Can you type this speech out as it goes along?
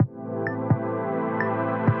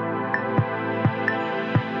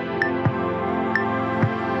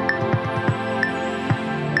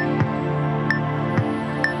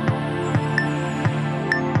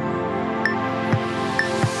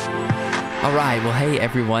All right. Well, hey,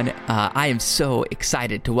 everyone. I am so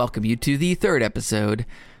excited to welcome you to the third episode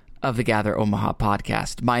of the Gather Omaha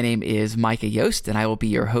Podcast. My name is Micah Yost, and I will be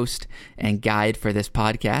your host and guide for this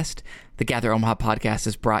podcast. The Gather Omaha Podcast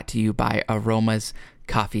is brought to you by Aroma's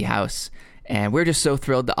Coffee House, and we're just so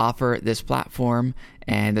thrilled to offer this platform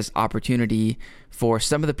and this opportunity for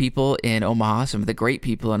some of the people in Omaha, some of the great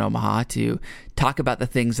people in Omaha, to talk about the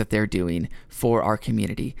things that they're doing for our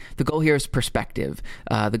community. The goal here is perspective.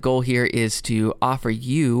 The goal here is to offer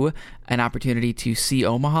you an opportunity to see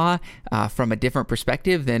Omaha from a different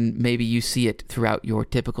perspective than maybe you see it throughout your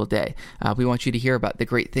typical day. We want you to hear about the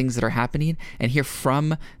great things that are happening and hear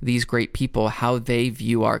from these great people how they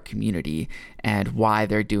view our community and why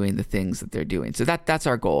they're doing the things that they're doing. So that's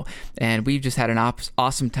our goal. And we've just had an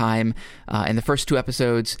awesome time in the first two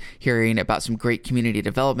episodes hearing about some great community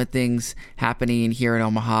development things happening here in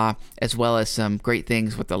Omaha, as well as some great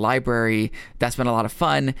things with the library. That's been a lot of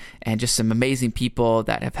fun, and just some amazing people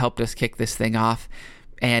that have helped us kick this thing off.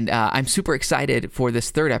 And I'm super excited for this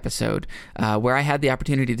third episode where I had the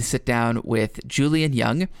opportunity to sit down with Julian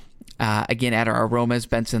Young, again at our Aroma's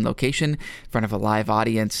Benson location in front of a live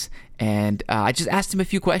audience. And I just asked him a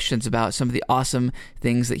few questions about some of the awesome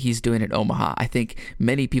things that he's doing at Omaha. I think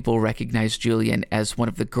many people recognize Julian as one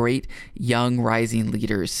of the great young rising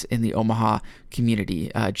leaders in the Omaha community.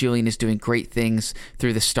 Julian is doing great things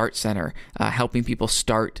through the Start Center, helping people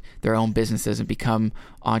start their own businesses and become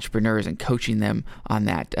entrepreneurs and coaching them on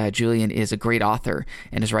that. Julian is a great author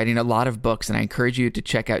and is writing a lot of books, and I encourage you to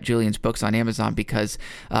check out Julian's books on Amazon because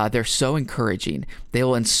they're so encouraging. They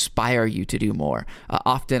will inspire you to do more.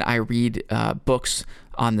 Often I read books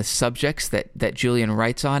on the subjects that Julian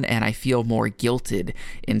writes on, and I feel more guilted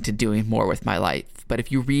into doing more with my life. But if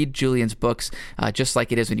you read Julian's books, just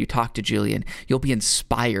like it is when you talk to Julian, you'll be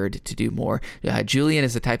inspired to do more. Julian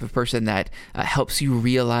is the type of person that helps you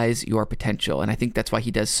realize your potential, and I think that's why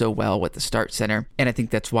he does so well with the Start Center, and I think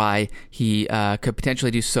that's why he could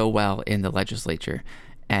potentially do so well in the legislature.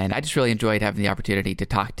 And I just really enjoyed having the opportunity to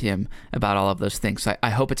talk to him about all of those things. So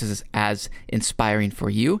I hope it's as inspiring for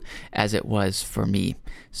you as it was for me.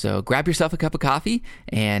 So grab yourself a cup of coffee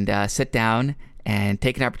and sit down and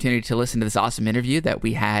take an opportunity to listen to this awesome interview that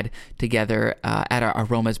we had together at our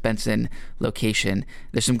Aroma's Benson location.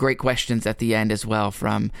 There's some great questions at the end as well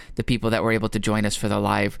from the people that were able to join us for the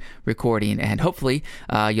live recording. And hopefully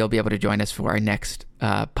you'll be able to join us for our next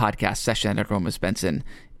podcast session at Aroma's Benson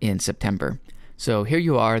in September. So here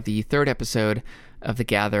you are, the third episode of the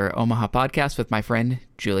Gather Omaha Podcast with my friend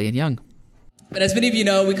Julian Young. But as many of you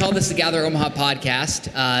know, we call this the Gather Omaha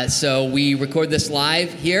Podcast. So we record this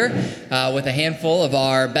live here with a handful of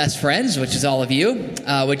our best friends, which is all of you,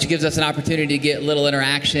 which gives us an opportunity to get a little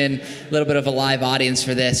interaction, a little bit of a live audience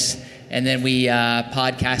for this. And then we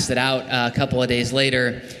podcast it out a couple of days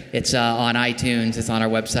later. It's on iTunes. It's on our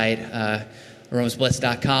website,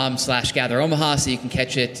 aromasbliss.com/Gather Omaha, so you can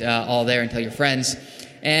catch it all there and tell your friends.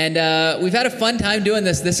 And we've had a fun time doing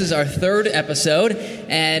this. This is our third episode,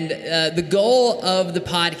 and the goal of the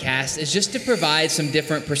podcast is just to provide some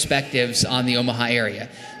different perspectives on the Omaha area.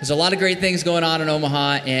 There's a lot of great things going on in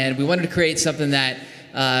Omaha, and we wanted to create something that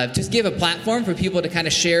just give a platform for people to kind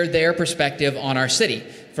of share their perspective on our city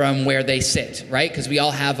from where they sit, right? Because we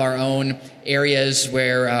all have our own areas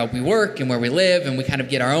where we work and where we live, and we kind of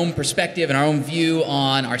get our own perspective and our own view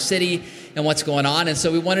on our city and what's going on. And so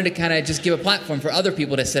we wanted to kind of just give a platform for other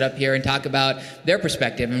people to sit up here and talk about their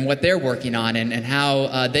perspective and what they're working on and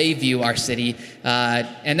how they view our city.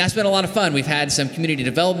 And that's been a lot of fun. We've had some community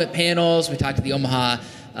development panels. We talked to the Omaha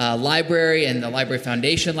Library and the Library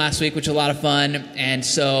Foundation last week, which was a lot of fun. And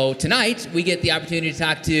so tonight we get the opportunity to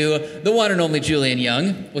talk to the one and only Julian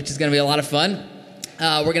Young, which is going to be a lot of fun.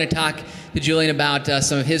 We're going to talk to Julian about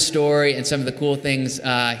some of his story and some of the cool things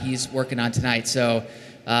he's working on tonight. So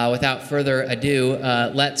without further ado,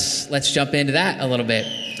 let's jump into that a little bit.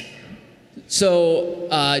 So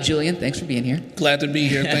Julian, thanks for being here. Glad to be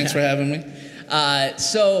here. Thanks for having me.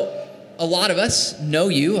 So a lot of us know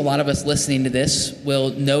you. A lot of us listening to this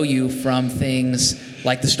will know you from things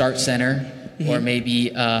like the Start Center or maybe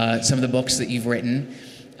some of the books that you've written.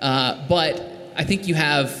 But I think you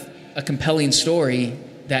have a compelling story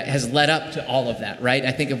that has led up to all of that, right?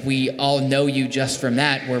 I think if we all know you just from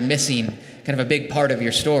that, we're missing kind of a big part of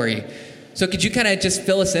your story. So could you kind of just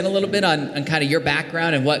fill us in a little bit on kind of your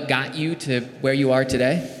background and what got you to where you are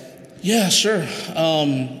today? Yeah, sure.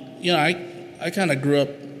 I kind of grew up,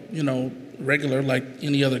 regular like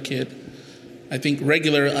any other kid. I think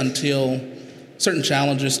regular until certain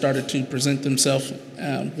challenges started to present themselves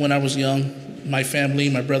when I was young. My family,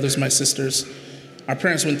 my brothers, my sisters, our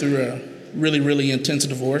parents went through a really, really intense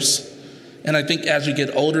divorce. And I think as you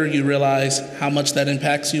get older, you realize how much that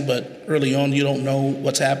impacts you, but early on, you don't know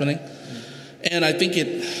what's happening. And I think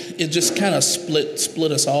it just kind of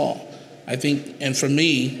split us all. I think, and for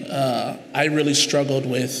me, I really struggled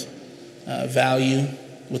with value,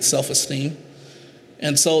 with self-esteem.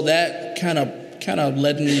 And so that kind of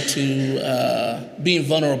led me to being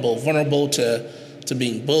vulnerable to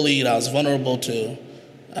being bullied. I was vulnerable to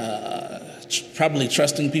probably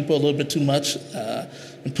trusting people a little bit too much,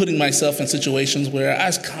 and putting myself in situations where I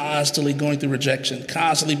was constantly going through rejection,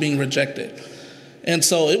 constantly being rejected. And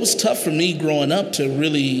so it was tough for me growing up to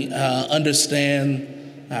really understand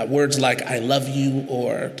words like I love you,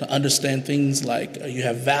 or to understand things like you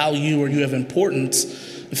have value or you have importance.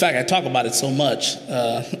 In fact, I talk about it so much.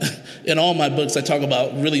 In all my books, I talk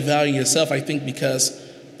about really valuing yourself, I think, because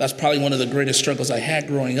that's probably one of the greatest struggles I had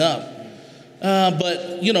growing up.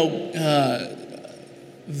 But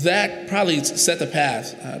that probably set the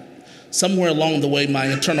path. Somewhere along the way, my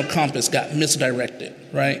internal compass got misdirected,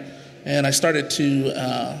 right? And I started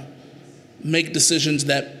to make decisions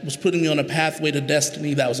that was putting me on a pathway to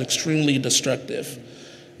destiny that was extremely destructive.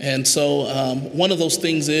 And so one of those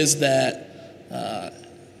things is that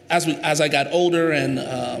as I got older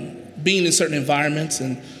and being in certain environments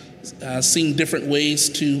and seeing different ways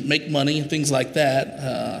to make money and things like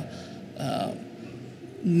that,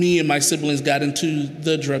 me and my siblings got into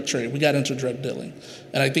the drug trade. We got into drug dealing.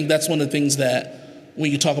 And I think that's one of the things that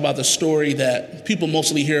when you talk about the story that people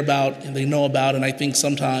mostly hear about and they know about, and I think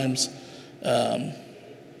sometimes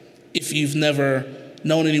if you've never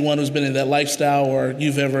known anyone who's been in that lifestyle or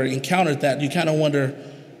you've ever encountered that, you kind of wonder,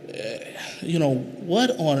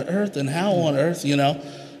 what on earth and how on earth,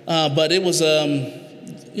 But it was,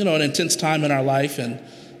 an intense time in our life and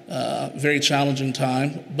very challenging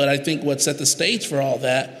time. But I think what set the stage for all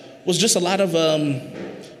that was just a lot of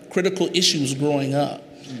critical issues growing up.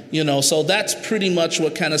 So that's pretty much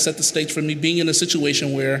what kind of set the stage for me, being in a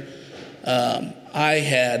situation where I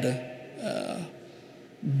had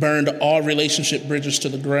burned all relationship bridges to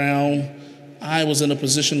the ground. I was in a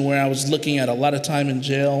position where I was looking at a lot of time in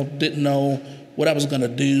jail, didn't know what I was going to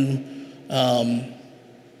do.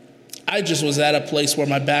 I just was at a place where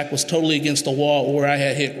my back was totally against the wall, where I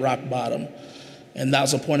had hit rock bottom. And that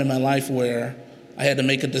was a point in my life where I had to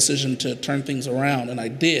make a decision to turn things around, and I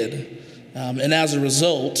did. And as a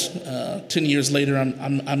result, 10 years later,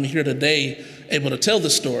 I'm here today able to tell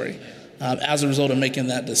the story as a result of making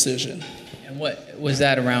that decision. And what was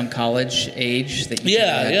that, around college age that you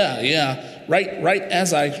Yeah. Right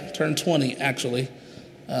as I turned 20, actually,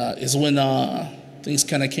 is when things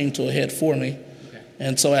kind of came to a head for me. Okay.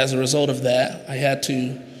 And so as a result of that, I had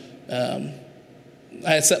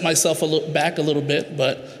set myself back a little bit,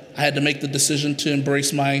 but I had to make the decision to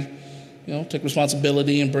embrace take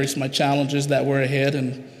responsibility, embrace my challenges that were ahead,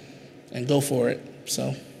 and go for it.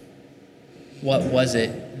 So, what was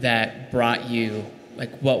it that brought you?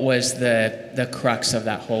 Like, what was the crux of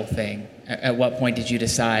that whole thing? At what point did you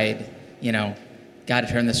decide, got to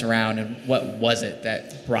turn this around? And what was it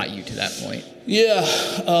that brought you to that point? Yeah,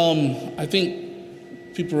 I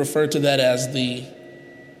think people refer to that as the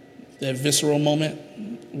visceral moment,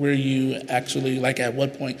 where you actually, at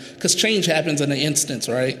what point? Because change happens in an instance,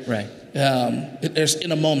 right? Right. There's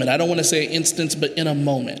in a moment. I don't want to say instance, but in a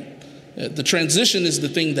moment. The transition is the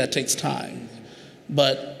thing that takes time.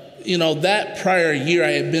 But, that prior year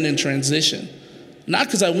I had been in transition. Not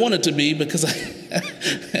because I wanted to be, because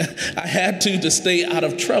I had to stay out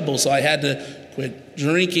of trouble. So I had to quit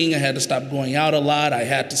drinking. I had to stop going out a lot. I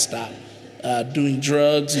had to stop doing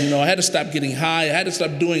drugs. I had to stop getting high. I had to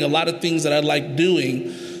stop doing a lot of things that I liked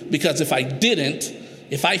doing, because if I didn't,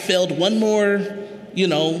 if I failed one more,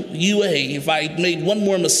 UA, if I made one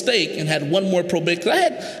more mistake and had one more probation, because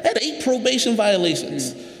I had 8 probation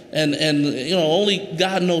violations. And only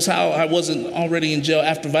God knows how I wasn't already in jail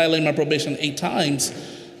after violating my probation 8 times.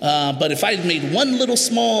 But if I had made one little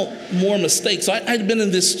small more mistake, so I'd been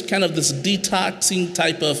in this kind of this detoxing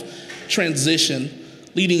type of transition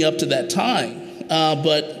leading up to that time.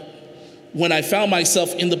 But when I found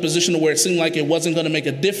myself in the position where it seemed like it wasn't going to make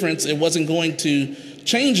a difference, it wasn't going to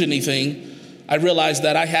change anything, I realized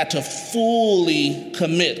that I had to fully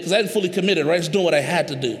commit, because I hadn't fully committed, right? I was doing what I had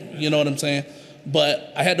to do, you know what I'm saying?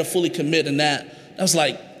 But I had to fully commit, and it's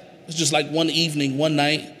just like one evening, one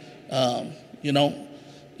night,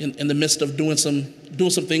 in the midst of doing some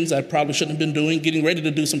things I probably shouldn't have been doing, getting ready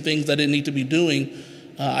to do some things I didn't need to be doing.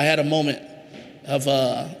 I had a moment of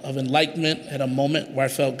enlightenment, at a moment where I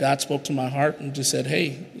felt God spoke to my heart and just said,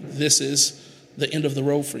 hey, this is the end of the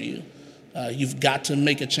road for you. You've got to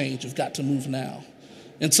make a change. You've got to move now.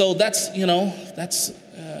 And so that's the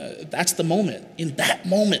moment. In that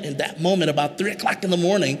moment, about 3 o'clock in the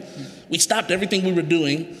morning, we stopped everything we were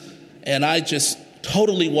doing, and I just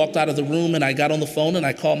totally walked out of the room, and I got on the phone and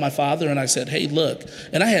I called my father and I said, hey, look.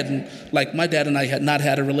 And I hadn't, like, my dad and I had not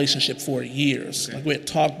had a relationship for years. Okay. Like, we had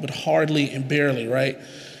talked, but hardly and barely, right?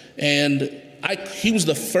 And he was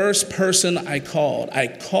the first person I called. I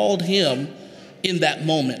called him in that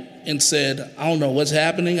moment and said, I don't know what's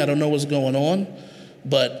happening. I don't know what's going on,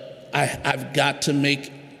 but I've got to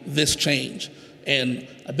make this change. And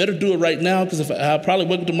I better do it right now, because if I'll probably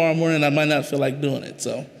wake up tomorrow morning, I might not feel like doing it.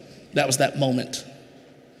 So that was that moment.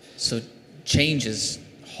 So change is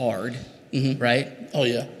hard, right? Oh,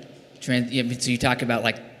 yeah. So you talk about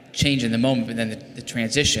like change in the moment, but then the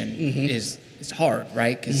transition is hard,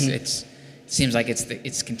 right? Because it seems like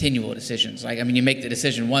it's continual decisions. Like, I mean, you make the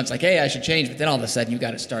decision once, like, hey, I should change, but then all of a sudden you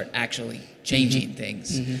got to start actually changing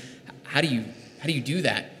things. How do you do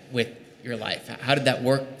that with your life? How did that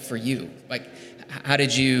work for you? Like, how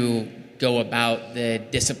did you go about the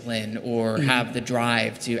discipline or have the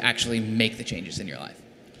drive to actually make the changes in your life?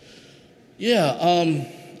 Yeah,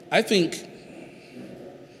 I think,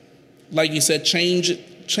 like you said, change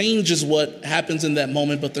is what happens in that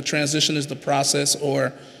moment, but the transition is the process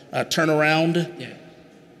or turnaround. Yeah.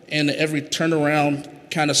 And every turnaround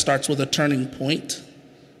kind of starts with a turning point.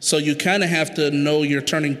 So you kind of have to know your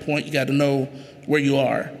turning point. You got to know where you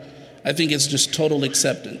are. I think it's just total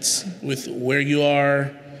acceptance with where you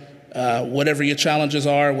are, whatever your challenges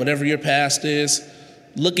are, whatever your past is,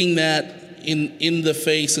 looking that in the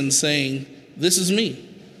face and saying, this is me.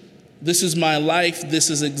 This is my life. This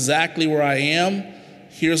is exactly where I am.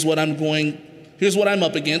 Here's what I'm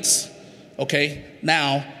up against. Okay,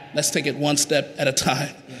 now let's take it one step at a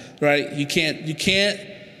time, right? You can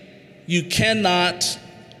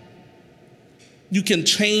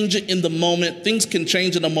change it in the moment. Things can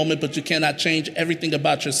change in a moment, but you cannot change everything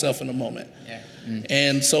about yourself in a moment. Yeah.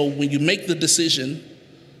 And so when you make the decision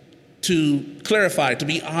to clarify, to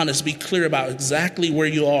be honest, be clear about exactly where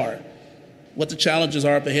you are, what the challenges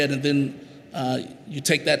are up ahead, and then you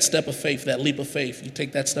take that step of faith, that leap of faith. You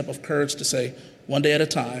take that step of courage to say, one day at a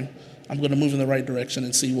time, I'm going to move in the right direction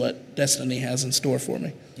and see what destiny has in store for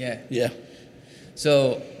me. Yeah. Yeah.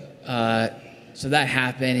 So that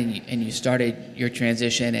happened, and you started your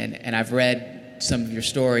transition, and I've read some of your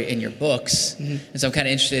story in your books, and so I'm kind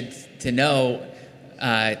of interested to know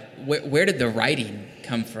where did the writing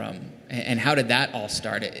come from, and how did that all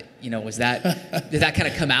start? Was that did that kind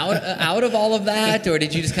of come out of all of that, or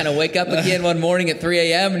did you just kind of wake up again one morning at 3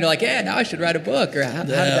 a.m. and you're like, yeah, now I should write a book, or how did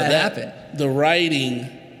that happen? The writing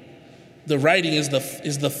is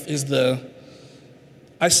the.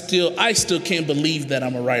 I still can't believe that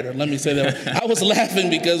I'm a writer. Let me say that. I was laughing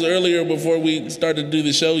because earlier, before we started to do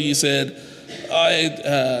the show, you said,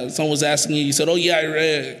 someone was asking you said, oh, yeah, I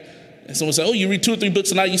read. And someone said, oh, you read 2 or 3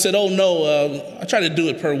 books a night? You said, oh, no, I try to do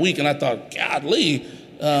it per week. And I thought, golly,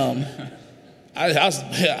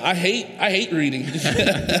 I hate reading.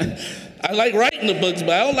 I like writing the books,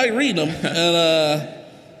 but I don't like reading them. And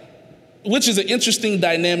which is an interesting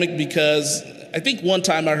dynamic, because I think one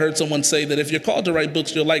time I heard someone say that if you're called to write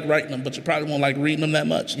books, you'll like writing them, but you probably won't like reading them that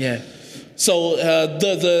much. Yeah. So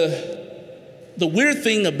the weird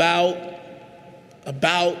thing about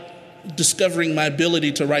discovering my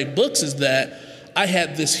ability to write books is that I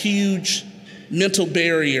had this huge mental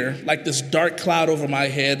barrier, like this dark cloud over my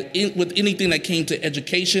head with anything that came to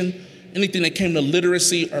education, anything that came to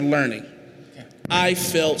literacy or learning. Okay. I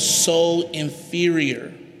felt so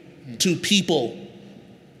inferior to people.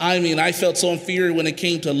 I mean, I felt so inferior when it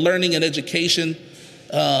came to learning and education.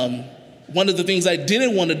 One of the things I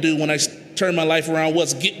didn't want to do when I turned my life around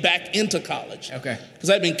was get back into college. Okay. Because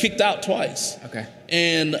I'd been kicked out twice. Okay.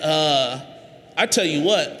 And I tell you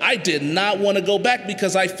what, I did not want to go back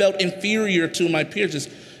because I felt inferior to my peers.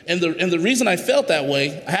 And the reason I felt that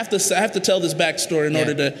way, I have to tell this backstory in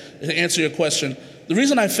order to answer your question. The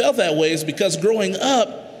reason I felt that way is because growing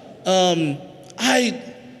up,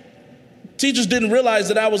 teachers didn't realize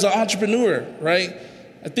that I was an entrepreneur, right?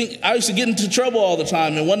 I think I used to get into trouble all the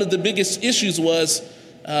time, and one of the biggest issues was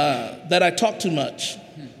that I talked too much.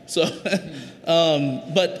 So,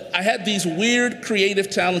 but I had these weird creative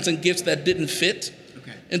talents and gifts that didn't fit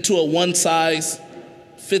into a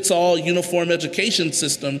one-size-fits-all uniform education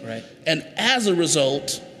system. Right. And as a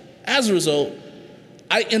result,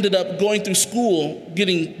 I ended up going through school,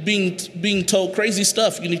 being told crazy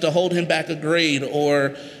stuff. You need to hold him back a grade,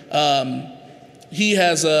 or he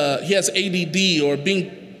has ADD, or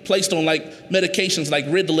being placed on like medications like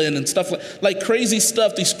Ritalin and stuff like crazy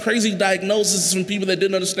stuff. These crazy diagnoses from people that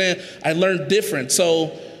didn't understand. I learned different.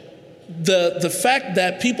 So the fact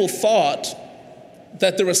that people thought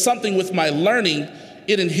that there was something with my learning,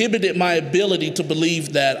 it inhibited my ability to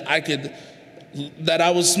believe that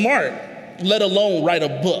I was smart, let alone write a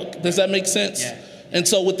book. Does that make sense? Yeah. And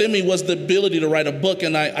so within me was the ability to write a book,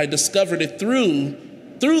 and I discovered it through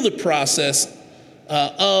the process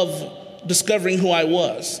of discovering who I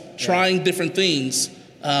was, trying different things.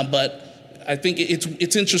 But I think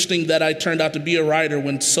it's interesting that I turned out to be a writer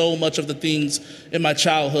when so much of the things in my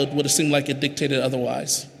childhood would have seemed like it dictated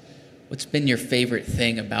otherwise. What's been your favorite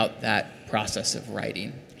thing about that process of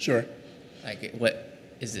writing? Sure. Like, what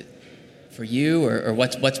is it for you, or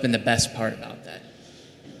what's been the best part about that?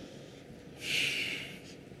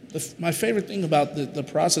 My favorite thing about the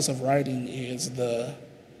process of writing is the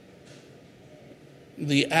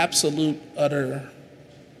absolute, utter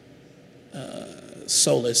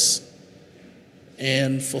solace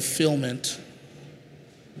and fulfillment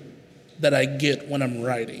that I get when I'm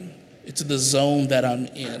writing. It's the zone that I'm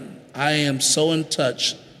in. I am so in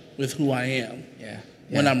touch with who I am. Yeah.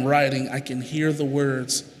 When I'm writing, I can hear the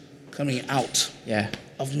words coming out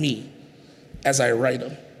of me as I write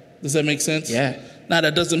them. Does that make sense? Yeah. Now,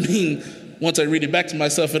 that doesn't mean once I read it back to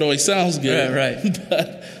myself, it always sounds good. Right.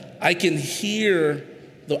 But I can hear,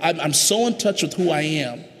 I'm so in touch with who I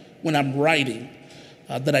am when I'm writing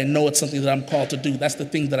that I know it's something that I'm called to do. That's the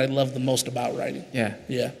thing that I love the most about writing.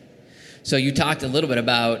 Yeah. So you talked a little bit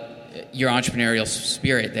about your entrepreneurial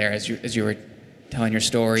spirit there as you were telling your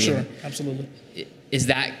story. Sure, absolutely. Is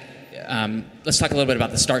that, let's talk a little bit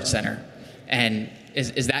about the Start Center. And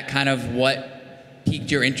is that kind of what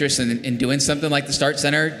piqued your interest in doing something like the Start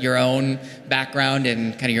Center, your own background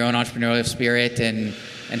and kind of your own entrepreneurial spirit and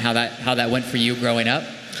how that went for you growing up?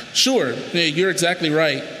 Sure, yeah, you're exactly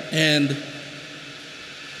right. And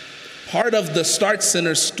part of the Start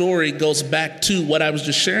Center story goes back to what I was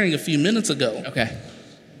just sharing a few minutes ago. Okay.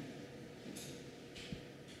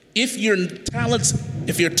 If your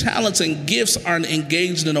talents and gifts aren't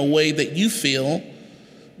engaged in a way that you feel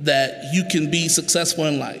that you can be successful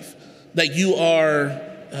in life, that you are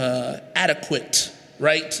adequate,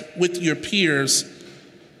 right, with your peers,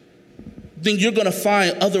 then you're going to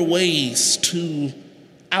find other ways to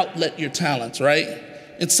outlet your talents, right?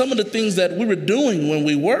 And some of the things that we were doing when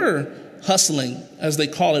we were hustling, as they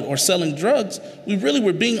call it, or selling drugs, we really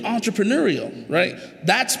were being entrepreneurial, right?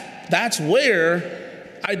 That's where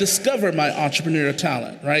I discovered my entrepreneurial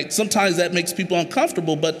talent, right? Sometimes that makes people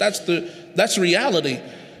uncomfortable, but that's reality.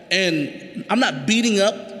 And I'm not beating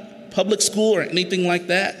up public school or anything like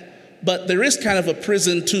that, but there is kind of a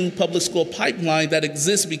prison to public school pipeline that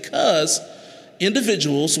exists because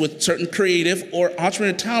individuals with certain creative or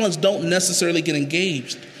entrepreneurial talents don't necessarily get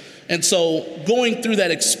engaged. And so going through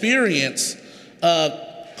that experience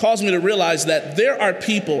caused me to realize that there are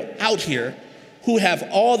people out here who have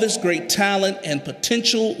all this great talent and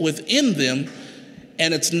potential within them,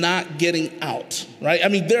 and it's not getting out, right? I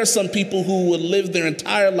mean, there are some people who will live their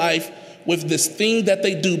entire life with this thing that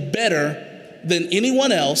they do better than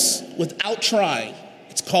anyone else without trying.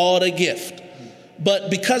 It's called a gift. But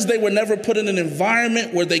because they were never put in an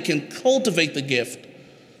environment where they can cultivate the gift,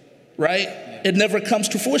 right? It never comes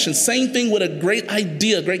to fruition. Same thing with a great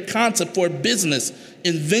idea, great concept for a business,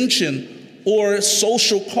 invention, or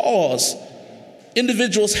social cause.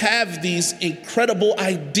 Individuals have these incredible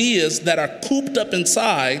ideas that are cooped up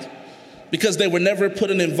inside because they were never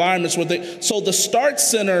put in environments where so the Start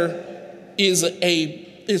Center was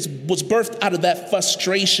birthed out of that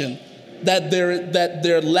frustration that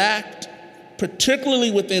there lacked,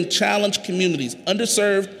 particularly within challenged communities,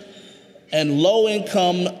 underserved and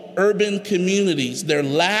low-income urban communities. There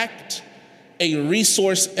lacked a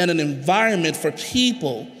resource and an environment for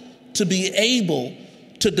people to be able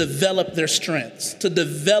to develop their strengths, to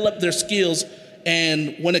develop their skills,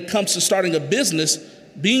 and when it comes to starting a business,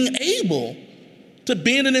 being able to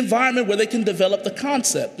be in an environment where they can develop the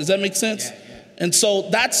concept. Does that make sense? Yeah. And so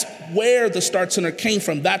that's where the Start Center came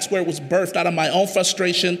from. That's where it was birthed out of my own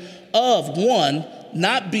frustration of, one,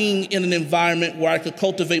 not being in an environment where I could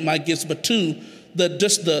cultivate my gifts, but two,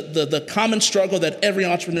 the common struggle that every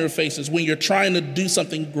entrepreneur faces when you're trying to do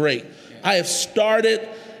something great. Yeah. I have started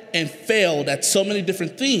and failed at so many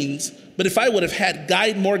different things, but if I would have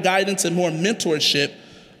had more guidance and more mentorship,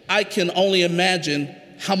 I can only imagine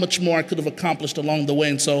how much more I could have accomplished along the way.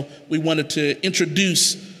 And so we wanted to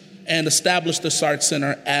introduce and establish the Start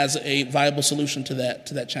Center as a viable solution to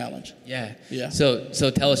that challenge. Yeah. Yeah. So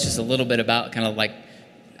tell us just a little bit about kind of like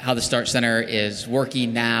how the Start Center is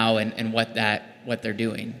working now and what they're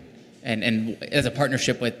doing, and as a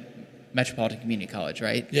partnership with Metropolitan Community College,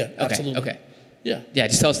 right? Yeah, absolutely. Okay. Yeah. Yeah,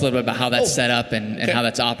 just tell us a little bit about how that's set up and how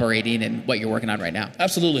that's operating and what you're working on right now.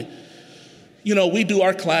 Absolutely. we do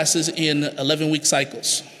our classes in 11-week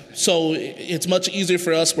cycles. So it's much easier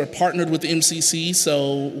for us. We're partnered with the MCC,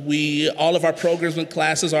 so all of our programs and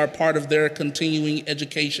classes are part of their continuing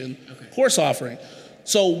education course offering.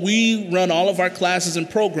 So we run all of our classes and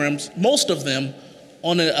programs, most of them,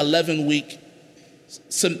 on an 11-week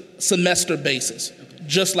semester basis,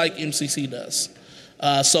 just like MCC does.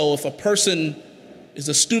 So if a person is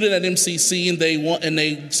a student at MCC and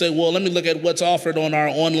they say, well, let me look at what's offered on our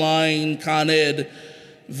online Con Ed,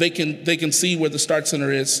 they can see where the Start Center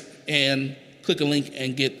is and click a link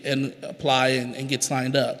and apply and get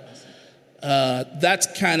signed up. That's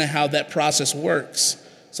kind of how that process works.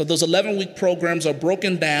 So those 11-week programs are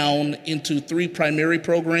broken down into 3 primary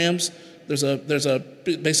programs. There's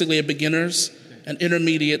basically a beginners, an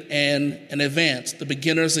intermediate, and an advanced. The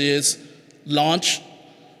beginners is launch,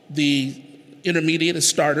 the intermediate is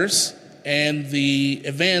starters, and the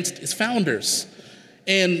advanced is founders.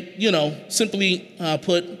 And, simply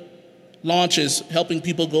put, launch is helping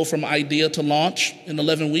people go from idea to launch in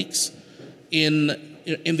 11 weeks. In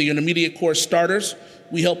the intermediate course, starters,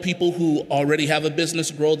 we help people who already have a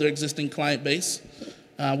business grow their existing client base.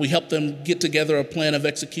 We help them get together a plan of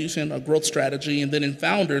execution, a growth strategy, and then in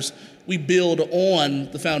founders, we build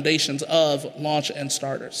on the foundations of launch and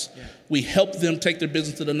starters. Yeah. We help them take their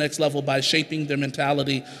business to the next level by shaping their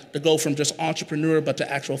mentality to go from just entrepreneur but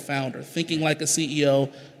to actual founder, thinking like a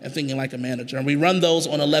CEO and thinking like a manager. And we run those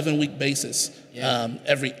on an 11-week basis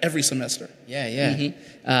every semester. Yeah.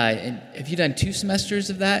 Mm-hmm. And have you done 2 semesters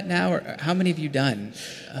of that now, or how many have you done?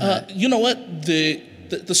 You know what?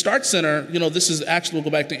 The Start Center, this is actually, we'll go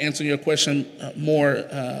back to answering your question more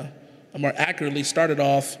accurately, started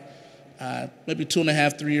off maybe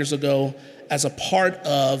 2.5, 3 years ago as a part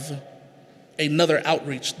of another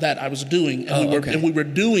outreach that I was doing. And we were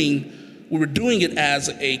doing it as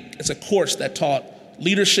a course that taught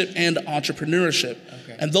leadership and entrepreneurship.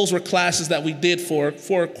 Okay. And those were classes that we did for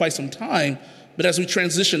quite some time. But as we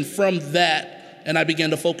transitioned from that and I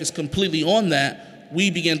began to focus completely on that,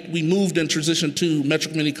 we moved and transitioned to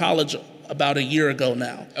Metro Community College about a year ago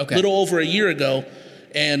now. Okay. A little over a year ago.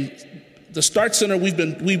 And the Start Center, we've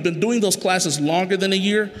been doing those classes longer than a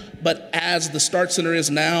year, but as the Start Center is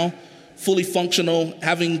now fully functional,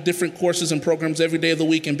 having different courses and programs every day of the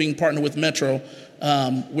week and being partnered with Metro,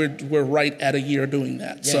 we're right at a year doing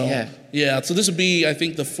that. So this will be, I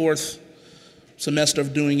think, the 4th semester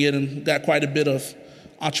of doing it, and got quite a bit of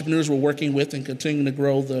entrepreneurs we're working with and continuing to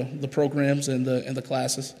grow the programs and the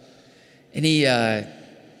classes. Any, I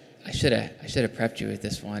should have prepped you with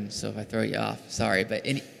this one, so if I throw you off, sorry, but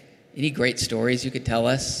any great stories you could tell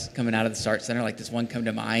us coming out of the Start Center? Like, does one come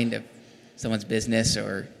to mind of someone's business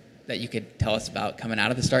or that you could tell us about coming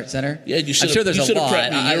out of the Start Center? Yeah, you should. I'm sure there's a lot.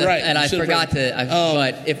 Prepped me. You're right. And I forgot to.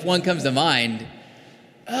 But if one comes to mind,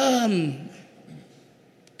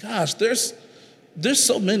 gosh, there's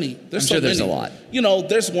so many. I'm sure there's a lot.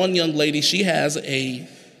 There's one young lady. She has a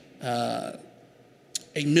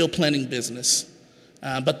meal planning business,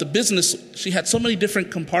 but the business, she had so many different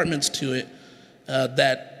compartments to it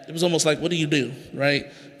that it was almost like, what do you do,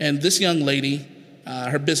 right? And this young lady,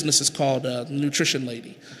 her business is called Nutrition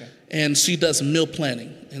Lady. Okay. And she does meal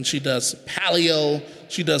planning, and she does paleo.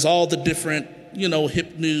 She does all the different,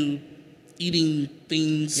 hip new eating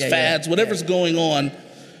things, fads, whatever's going on.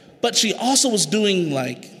 But she also was doing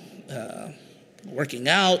working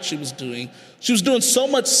out. She was doing so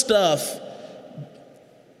much stuff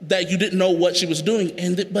that you didn't know what she was doing.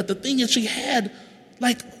 But the thing is, she had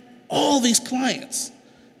all these clients.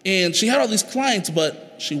 And she had all these clients,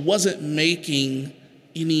 but she wasn't making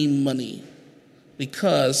any money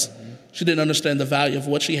because she didn't understand the value of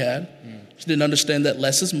what she had. She didn't understand that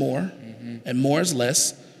less is more and more is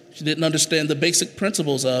less. She didn't understand the basic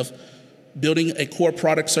principles of building a core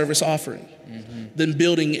product service offering, then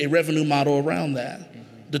building a revenue model around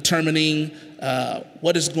that, determining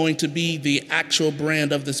what is going to be the actual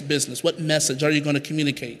brand of this business. What message are you going to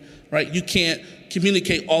communicate, right? You can't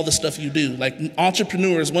communicate all the stuff you do. Like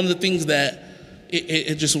entrepreneurs, one of the things that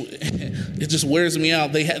it just wears me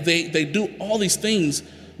out. They do all these things,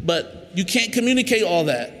 but you can't communicate all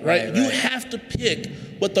that, right? You have to pick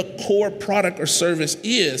what the core product or service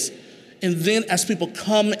is. And then as people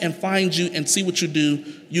come and find you and see what you do,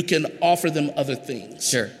 you can offer them other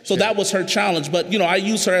things. So that was her challenge. But, I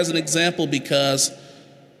use her as an example because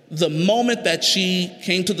the moment that she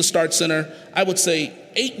came to the Start Center, I would say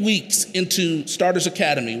 8 weeks into Starters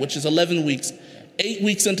Academy, which is 11 weeks, 8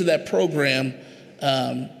 weeks into that program,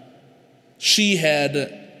 she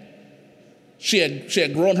had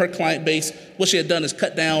grown her client base. What she had done is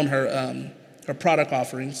cut down her product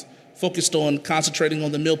offerings, focused on concentrating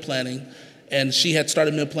on the meal planning, And she had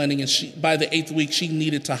started meal planning, and by the 8th week, she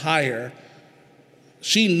needed to hire.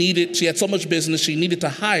 She had so much business, she needed to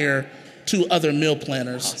hire 2 other meal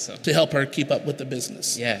planners to help her keep up with the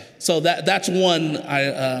business. Yeah. So that's one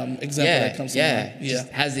example that comes to mind. Yeah. Just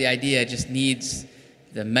has the idea, just needs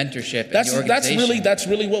the mentorship and the organization. That's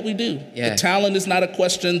really what we do. Yeah. The talent is not a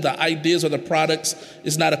question. The ideas or the products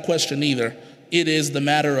is not a question either. It is the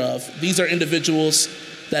matter of, these are individuals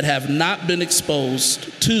that have not been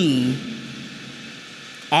exposed to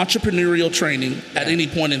entrepreneurial training at any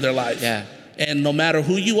point in their life. Yeah. And no matter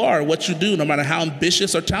who you are, what you do, no matter how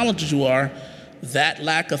ambitious or talented you are, that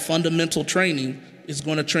lack of fundamental training is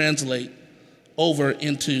going to translate over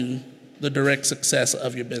into the direct success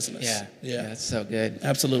of your business. Yeah, that's so good.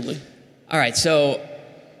 Absolutely. All right, so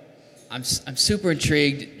I'm super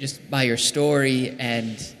intrigued just by your story,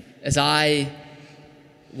 and as I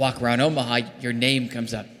walk around Omaha, your name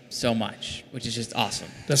comes up so much, which is just awesome.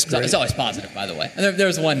 That's great. It's always positive, by the way. And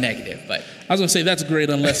there's one negative, but I was going to say that's great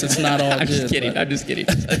unless it's not all I'm good. I'm just kidding.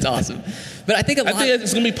 That's awesome. But I think I think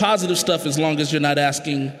it's going to be positive stuff as long as you're not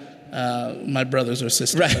asking my brothers or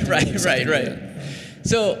sisters. Right.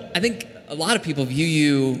 So I think a lot of people view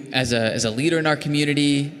you as a leader in our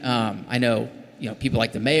community. I know people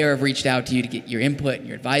like the mayor have reached out to you to get your input and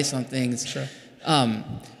your advice on things. Sure.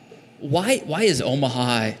 Why is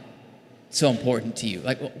Omaha so important to you?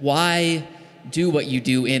 Like, why do what you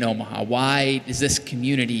do in Omaha? Why does this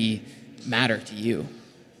community matter to you?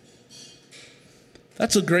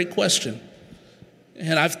 That's a great question.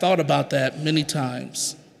 And I've thought about that many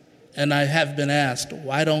times. And I have been asked,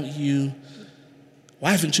 why haven't you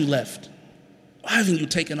left? Why haven't you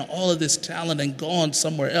taken all of this talent and gone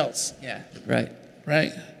somewhere else? Yeah, right.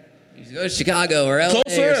 You go to Chicago or LA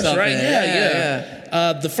or something. Right?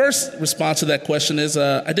 Yeah. The first response to that question is,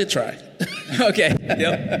 I did try. Okay.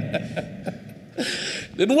 Yep.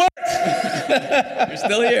 Didn't work. You're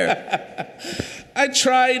still here. I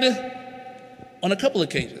tried on a couple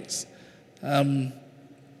occasions.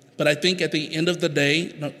 But I think at the end of the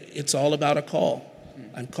day, it's all about a call.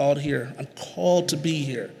 I'm called here. I'm called to be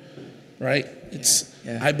here, right?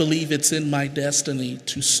 I believe it's in my destiny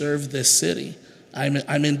to serve this city.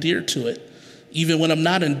 I'm endeared to it. Even when I'm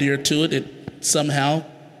not endeared to it, it somehow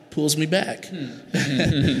pulls me back.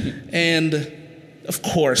 And of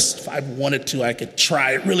course, if I wanted to, I could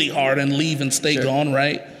try really hard and leave and stay gone,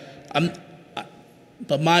 right? But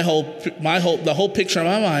the whole picture in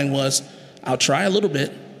my mind was, I'll try a little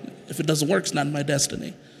bit. If it doesn't work, it's not in my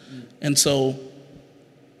destiny. And so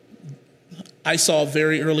I saw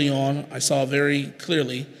very early on, very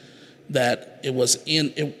clearly that it was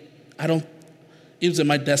in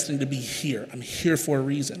my destiny to be here. I'm here for a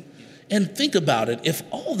reason. And think about it. If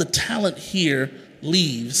all the talent here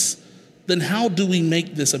leaves, then how do we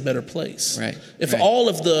make this a better place? Right. If all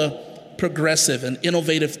of the progressive and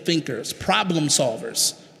innovative thinkers, problem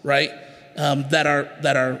solvers, right, that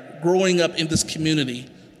are growing up in this community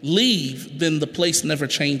leave, then the place never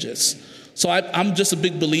changes. So I'm just a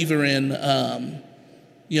big believer in,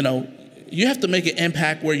 you have to make an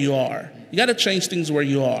impact where you are. You got to change things where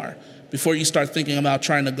you are before you start thinking about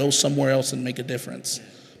trying to go somewhere else and make a difference.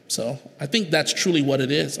 So I think that's truly what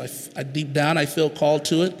it is. I deep down, I feel called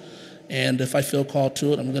to it. And if I feel called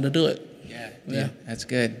to it, I'm going to do it. Yeah. That's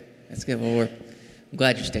good. Well, I'm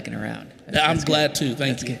glad you're sticking around. I'm glad too.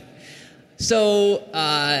 Thank you. Good.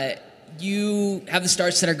 So you have the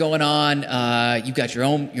Start Center going on. You've got your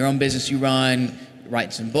own business you run,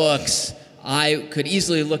 writing some books. I could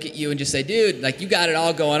easily look at you and just say, dude, like, you got it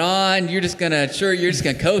all going on. You're just gonna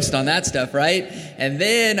coast on that stuff, right? And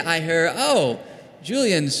then I hear,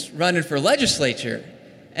 Julian's running for legislature.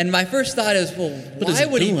 And my first thought is, well, why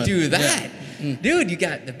would he do that? Yeah. Dude, you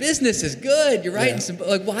got, the business is good. You're writing some,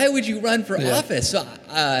 like, why would you run for office? So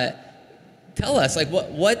tell us, like,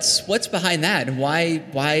 what's behind that, and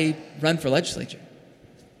why run for legislature?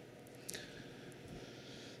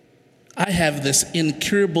 I have this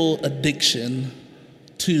incurable addiction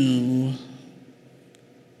to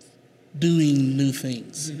doing new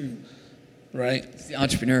things, right? It's the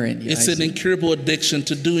entrepreneur in you. It's an incurable addiction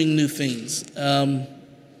to doing new things.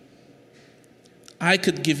 I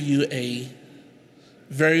could give you a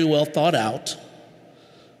very well thought out,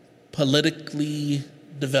 politically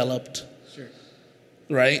developed,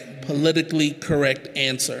 right, politically correct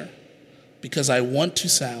answer, because I want to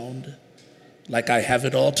sound like I have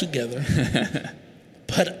it all together,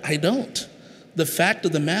 but I don't. The fact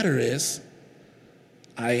of the matter is,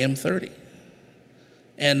 I am 30.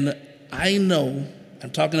 And I know,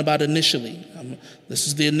 I'm talking about initially, this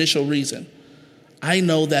is the initial reason. I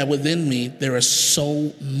know that within me, there is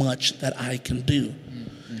so much that I can do.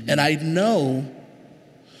 Mm-hmm. And I know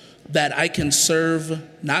that I can serve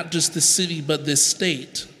not just the city, but this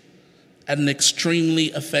state at an extremely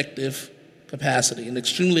effective capacity, an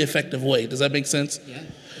extremely effective way. Does that make sense?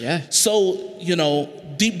 Yeah. So,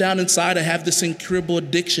 deep down inside, I have this incurable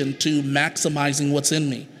addiction to maximizing what's in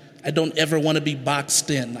me. I don't ever want to be boxed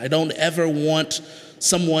in. I don't ever want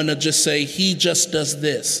someone to just say, he just does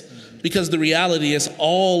this. Because the reality is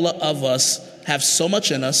all of us have so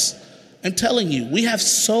much in us. I'm telling you, we have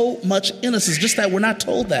so much in us. It's just that we're not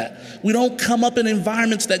told that. We don't come up in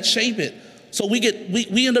environments that shape it. So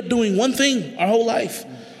we end up doing one thing our whole life.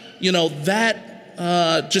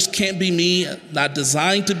 That just can't be me, not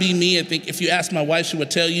designed to be me. I think if you ask my wife, she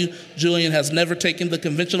would tell you, Julian has never taken the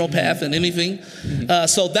conventional path in anything.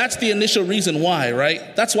 So that's the initial reason why,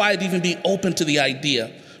 right? That's why I'd even be open to the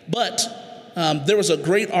idea. But there was a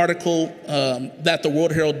great article that the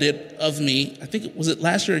World Herald did of me. I think, was it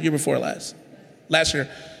last year or year before last? Last year.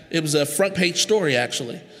 It was a front page story,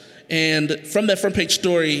 actually. And from that front page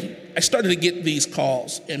story, I started to get these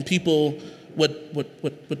calls, and people would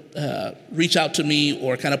reach out to me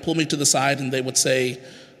or kind of pull me to the side, and they would say,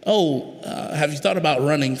 have you thought about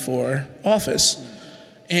running for office?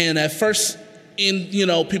 And at first,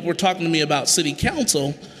 people were talking to me about city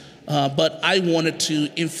council, but I wanted to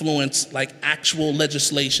influence like actual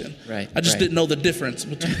legislation. Right. I just didn't know the difference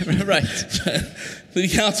between right. city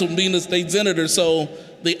council and being a state senator. So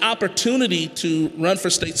the opportunity to run for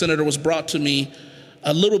state senator was brought to me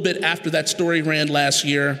a little bit after that story ran last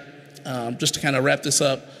year. Just to kind of wrap this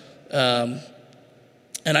up. And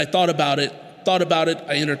I thought about it,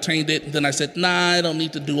 I entertained it, and then I said, I don't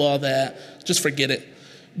need to do all that, just forget it.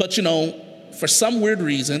 But, for some weird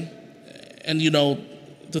reason, and,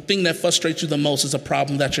 the thing that frustrates you the most is a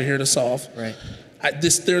problem that you're here to solve. Right.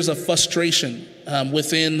 There's a frustration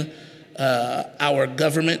within our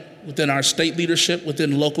government, within our state leadership,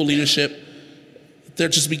 within local leadership. There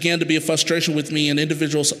just began to be a frustration with me and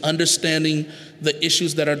individuals understanding the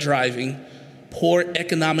issues that are driving poor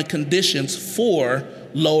economic conditions for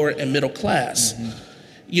lower and middle class.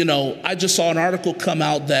 I just saw an article come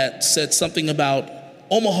out that said something about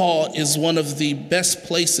Omaha is one of the best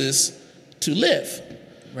places to live.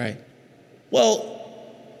 Right. Well,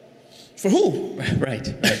 for who? Right.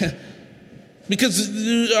 Because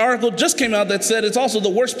the article just came out that said it's also the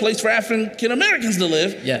worst place for African Americans to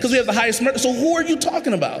live because we have the highest murder. So who are you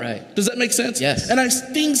talking about? Right. Does that make sense? Yes. And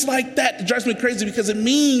things like that drives me crazy because it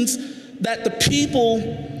means that the people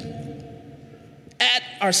at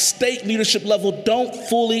our state leadership level don't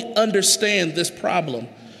fully understand this problem.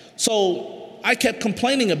 So I kept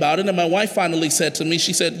complaining about it, and my wife finally said to me,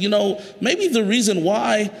 she said, maybe the reason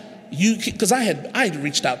why because I had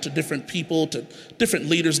reached out to different people, to different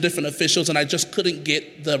leaders, different officials, and I just couldn't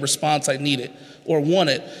get the response I needed or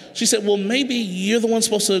wanted. She said, well, maybe you're the one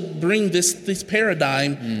supposed to bring this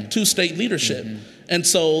paradigm to state leadership. And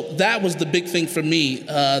so that was the big thing for me.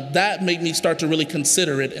 That made me start to really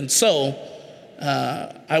consider it. And so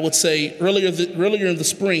I would say earlier in the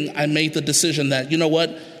spring, I made the decision that,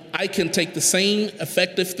 I can take the same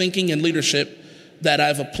effective thinking and leadership that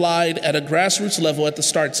I've applied at a grassroots level at the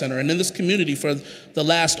Start Center and in this community for the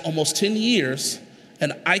last almost 10 years,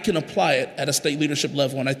 and I can apply it at a state leadership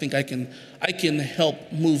level, and I think I can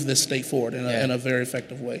help move this state forward in a very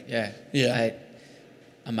effective way. Yeah.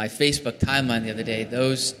 On my Facebook timeline the other day,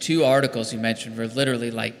 those two articles you mentioned were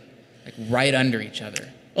literally like right under each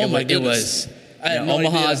other. My goodness. It was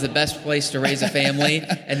Omaha is the best place to raise a family,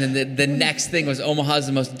 and then the next thing was Omaha is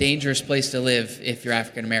the most dangerous place to live if you're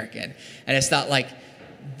African American. And it's not like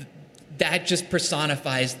that just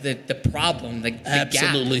personifies the problem, the gap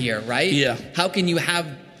here, right? Yeah. How can you have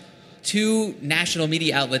two national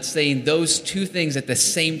media outlets saying those two things at the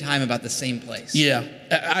same time about the same place? Yeah,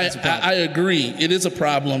 I agree. It is a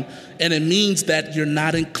problem, and it means that you're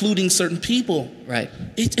not including certain people. Right.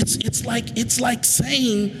 It's like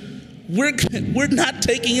saying we're not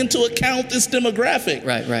taking into account this demographic.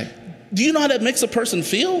 Right. Do you know how that makes a person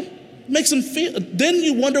feel? Makes them feel. Then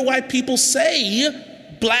you wonder why people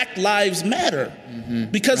say Black Lives Matter,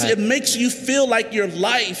 because it makes you feel like your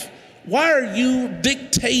life. Why are you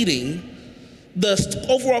dictating the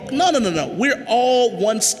overall? No. We're all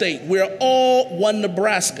one state. We're all one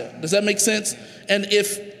Nebraska. Does that make sense? And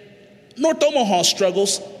if North Omaha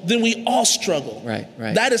struggles, then we all struggle. Right.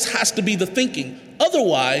 That has to be the thinking.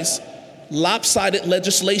 Otherwise, lopsided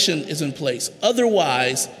legislation is in place.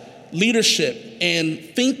 Otherwise, leadership and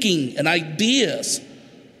thinking and ideas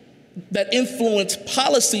that influence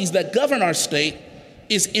policies that govern our state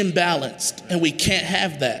is imbalanced, and we can't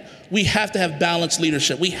have that. We have to have balanced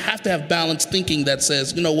leadership. We have to have balanced thinking that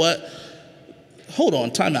says, you know what? Hold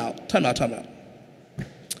on, time out.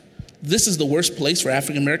 this is the worst place for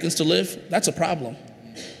African Americans to live, that's a problem.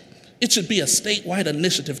 It should be a statewide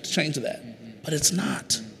initiative to change that, but it's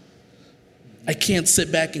not. I can't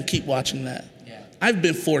sit back and keep watching that. Yeah. I've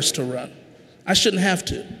been forced to run. I shouldn't have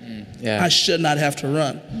to. I should not have to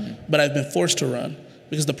run, but I've been forced to run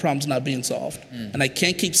because the problem's not being solved. And I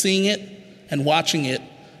can't keep seeing it and watching it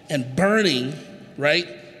and burning, right?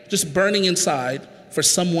 Just burning inside for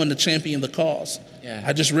someone to champion the cause. Yeah.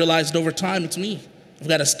 I just realized over time it's me. I've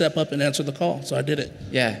got to step up and answer the call, so I did it.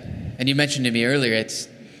 Yeah, and you mentioned to me earlier,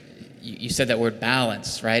 you said that word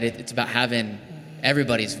balance, right? It's about having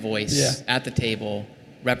everybody's voice at the table,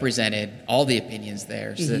 represented, all the opinions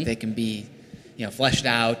there, so that they can be, fleshed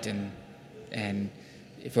out. And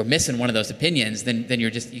if we're missing one of those opinions, then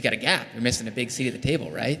you got a gap. You're missing a big seat at the table,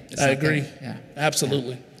 right? I agree. Yeah,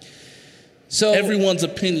 absolutely. Yeah. So everyone's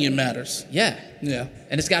opinion matters. Yeah.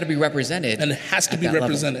 And it's got to be represented. And it has to be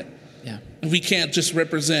represented. Level. Yeah. We can't just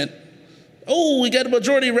represent, we got a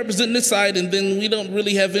majority representing this side, and then we don't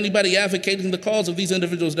really have anybody advocating the cause of these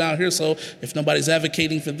individuals down here. So if nobody's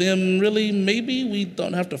advocating for them, really, maybe we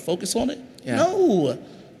don't have to focus on it. Yeah. No.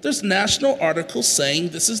 There's national articles saying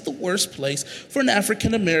this is the worst place for an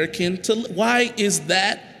African American to live. Why is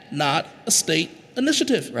that not a state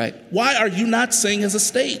initiative? Right. Why are you not saying as a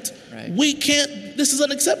state? Right. We can't, this is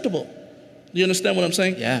unacceptable. Do you understand what I'm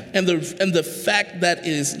saying? Yeah. And the fact that it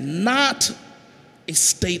is not a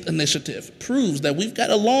state initiative proves that we've got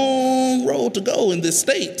a long road to go in this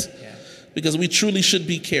state, because we truly should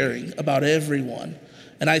be caring about everyone.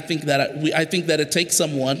 And I think that it takes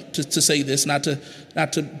someone to say this, not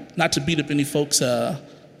to beat up any folks that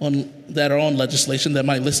are on legislation that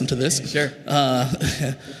might listen to this. Sure.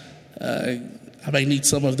 I might need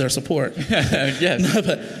some of their support. Yes.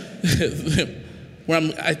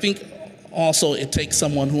 No, I think also it takes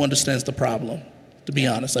someone who understands the problem. To be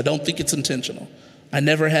honest, I don't think it's intentional. I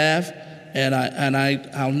never have, and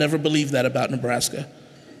I'll never believe that about Nebraska.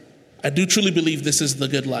 I do truly believe this is the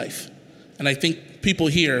good life. And I think people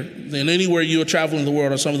here, and anywhere you are traveling in the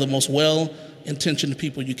world, are some of the most well-intentioned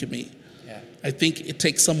people you can meet. Yeah. I think it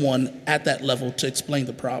takes someone at that level to explain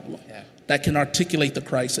the problem, that can articulate the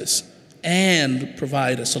crisis and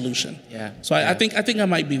provide a solution. Yeah. So I think I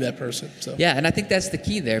might be that person. So. Yeah, and I think that's the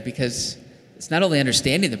key there, because it's not only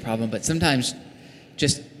understanding the problem, but sometimes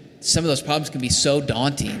just some of those problems can be so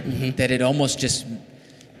daunting that it almost just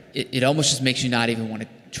makes you not even want to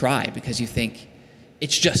try, because you think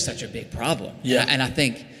it's just such a big problem. Yeah. And I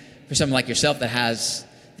think for someone like yourself that has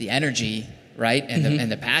the energy, right,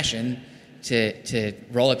 and the passion to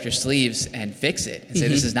roll up your sleeves and fix it and say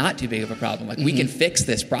this is not too big of a problem. Like we can fix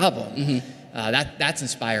this problem. That's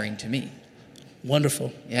inspiring to me.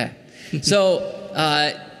 Wonderful. Yeah. So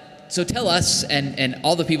tell us and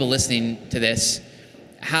all the people listening to this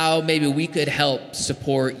how maybe we could help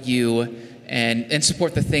support you and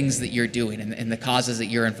support the things that you're doing and the causes that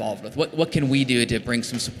you're involved with. What can we do to bring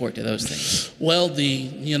some support to those things? Well,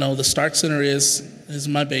 the Start Center is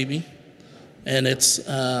my baby, and it's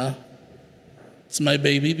my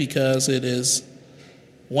baby because it is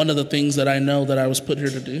one of the things that I know that I was put here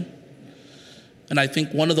to do. And I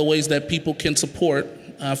think one of the ways that people can support,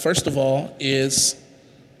 first of all, is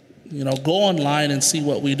go online and see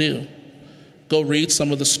what we do. Go read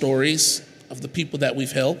some of the stories of the people that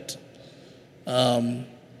we've helped. And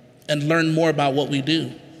learn more about what we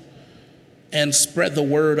do and spread the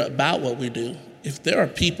word about what we do. If there are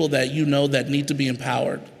people that that need to be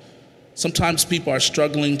empowered, sometimes people are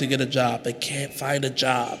struggling to get a job. They can't find a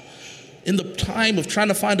job. In the time of trying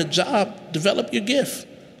to find a job, develop your gift.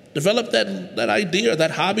 Develop that idea or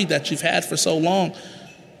that hobby that you've had for so long.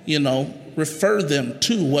 Refer them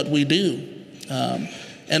to what we do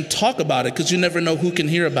and talk about it, because you never know who can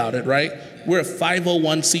hear about it, right? We're a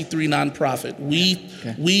 501c3 nonprofit.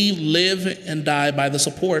 We live and die by the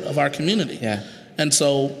support of our community. Yeah. And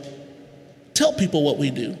so tell people what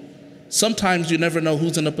we do. Sometimes you never know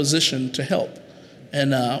who's in a position to help.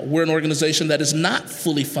 And we're an organization that is not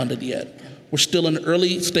fully funded yet. We're still an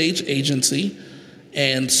early stage agency.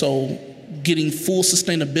 And so getting full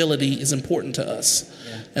sustainability is important to us.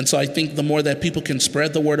 Yeah. And so I think the more that people can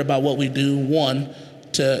spread the word about what we do, one,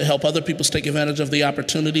 to help other people take advantage of the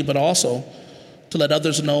opportunity, but also to let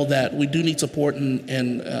others know that we do need support and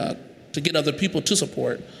to get other people to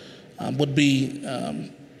support would be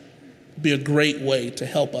a great way to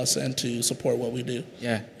help us and to support what we do.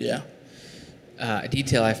 Yeah. Yeah. A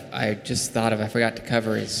detail I just thought of, I forgot to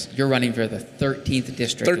cover, is you're running for the 13th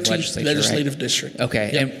district of legislature, legislative right? district.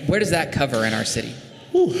 Okay. Yep. And where does that cover in our city?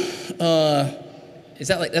 Is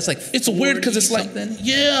that that's like it's weird because it's something?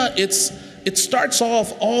 It starts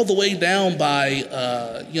off all the way down by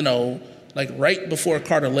like right before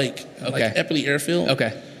Carter Lake, like Eppley Airfield.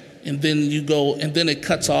 Okay. And then you go, and then it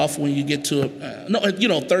cuts off when you get to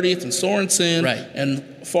 30th and Sorensen, right,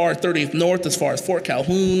 and far 30th North as far as Fort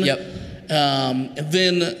Calhoun. Yep. And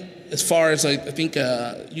then as far as I think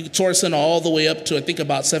you Sorensen all the way up to I think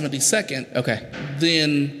about 72nd. Okay.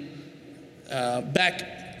 Then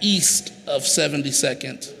back east of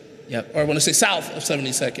 72nd. Yep. Or when I say south of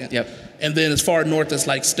 72nd. Yep. And then as far north as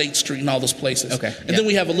like State Street and all those places. Okay. And then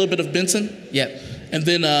we have a little bit of Benson. Yep. And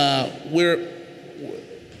then we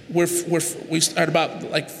start about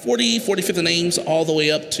like 45th and Ames all the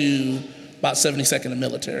way up to about 72nd and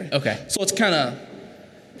Military. Okay. So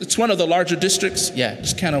it's one of the larger districts. Yeah.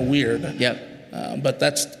 It's kind of weird. Yep. But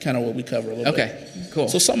that's kind of what we cover a little bit. Okay. Cool.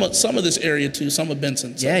 So some of this area too, some of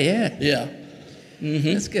Benson. So, Yeah. Yeah.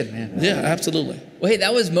 Mm-hmm. That's good, man. Yeah, absolutely. Well, hey,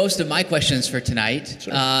 that was most of my questions for tonight.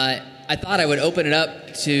 Sure. I thought I would open it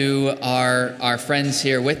up to our friends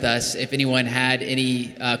here with us. If anyone had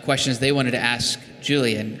any questions they wanted to ask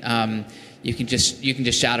Julian, you can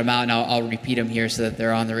just shout them out, and I'll repeat them here so that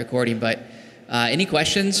they're on the recording. But any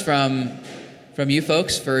questions from you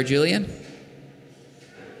folks for Julian?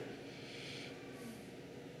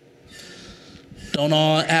 Don't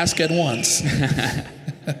all ask at once.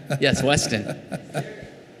 Yes, Weston.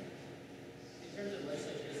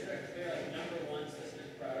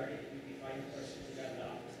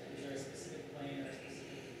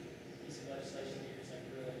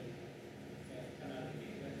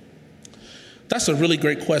 That's a really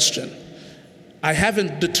great question. I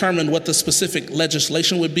haven't determined what the specific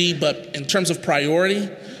legislation would be, but in terms of priority,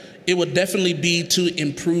 it would definitely be to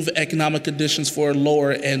improve economic conditions for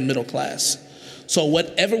lower and middle class. So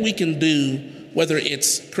whatever we can do, whether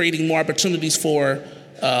it's creating more opportunities for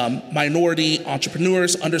minority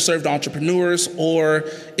entrepreneurs, underserved entrepreneurs, or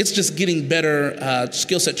it's just getting better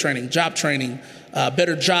skill set training, job training,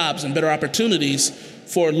 better jobs and better opportunities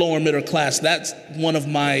for lower and middle class. That's one of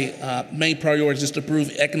my main priorities, is to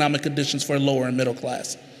improve economic conditions for lower and middle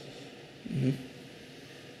class. Mm-hmm.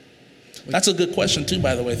 That's a good question too,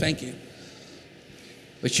 by the way. Thank you.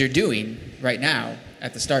 Which you're doing right now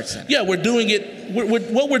at the Start Center. Yeah, we're doing it.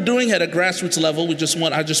 What we're doing at a grassroots level. I just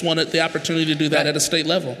wanted the opportunity to do that at a state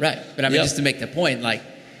level. Right. But I mean, just to make the point, like,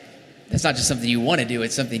 that's not just something you want to do.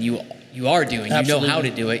 It's something you are doing. Absolutely. You know how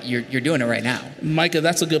to do it. You're doing it right now. Micah,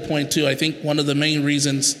 that's a good point too. I think one of the main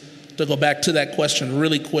reasons, to go back to that question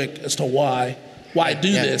really quick as to why I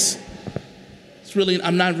do this, it's really,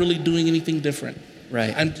 I'm not really doing anything different.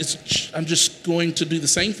 Right. I'm just going to do the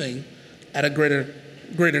same thing at a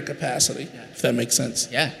greater capacity, if that makes sense.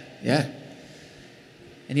 Yeah.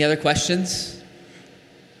 Any other questions?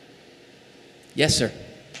 Yes, sir.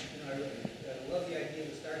 I love the idea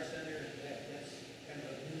of the Start Center. That's kind of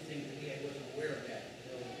a new thing to me. I wasn't aware of that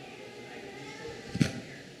until tonight.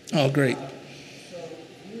 Oh, great. So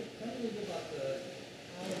can you tell me a little bit about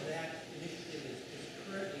how that initiative is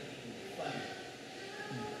currently being funded?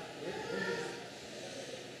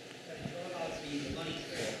 Draw out the money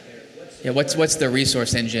trail there. What's the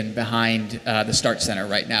resource engine behind the Start Center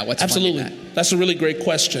right now? What's Absolutely. funding that? That's a really great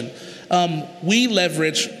question. We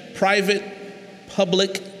leverage private,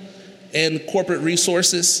 public, and corporate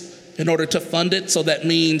resources in order to fund it. So that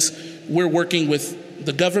means we're working with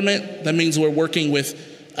the government. That means we're working with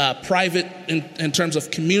private in terms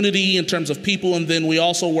of community, in terms of people, and then we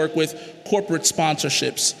also work with corporate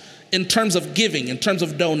sponsorships. In terms of giving, in terms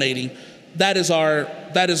of donating, that is our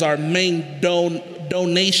main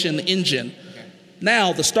donation engine. Okay.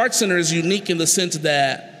 Now, the Start Center is unique in the sense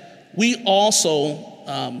that we also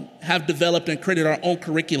have developed and created our own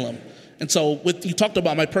curriculum. And so you talked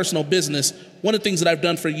about my personal business. One of the things that I've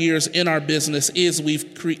done for years in our business is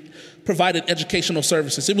we've provided educational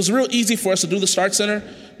services. It was real easy for us to do the Start Center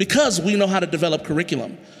because we know how to develop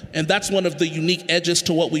curriculum. And that's one of the unique edges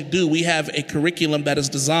to what we do. We have a curriculum that is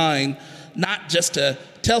designed not just to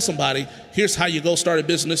tell somebody, here's how you go start a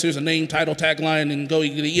business, here's a name, title, tagline, and go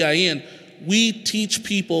get an EIN. We teach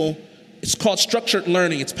people, it's called structured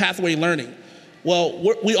learning, it's pathway learning.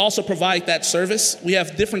 Well, we also provide that service. We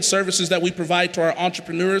have different services that we provide to our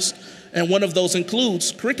entrepreneurs, and one of those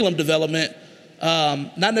includes curriculum development,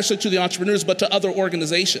 not necessarily to the entrepreneurs, but to other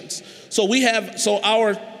organizations. So we have,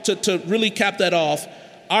 to really cap that off,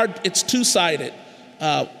 it's two-sided.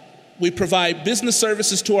 We provide business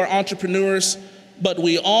services to our entrepreneurs, but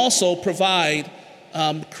we also provide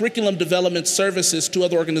curriculum development services to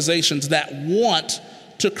other organizations that want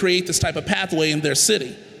to create this type of pathway in their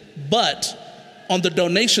city. But on the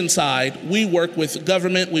donation side, we work with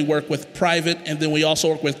government, we work with private, and then we also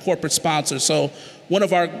work with corporate sponsors. So one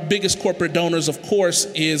of our biggest corporate donors, of course,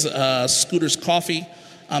 is Scooter's Coffee.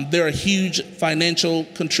 They're a huge financial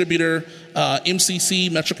contributor.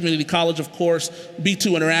 MCC, Metro Community College, of course,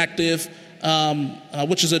 B2 Interactive,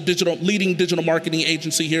 which is a leading digital marketing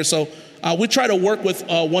agency here. So we try to work with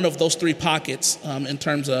one of those three pockets in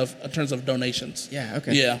terms of donations. Yeah.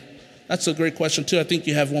 Okay. Yeah, that's a great question too. I think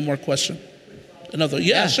you have one more question. Another?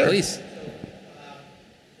 Yeah, sure. Please. For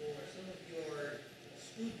some of your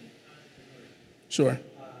student entrepreneurs, Sure.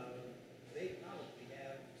 they probably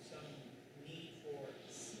have some need for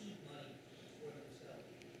seed money for themselves.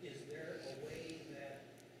 Is there a way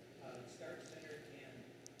that the Start Center can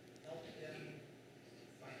help them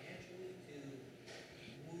financially to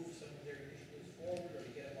move some of their initiatives forward or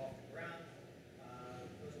to get them off the ground?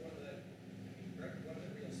 Because one of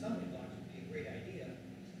the real stumbling blocks would be a great idea,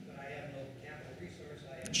 but I have no capital resource.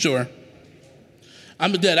 Sure.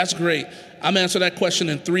 That's great. I'm going to answer that question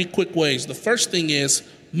in three quick ways. The first thing is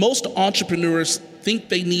most entrepreneurs think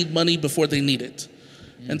they need money before they need it.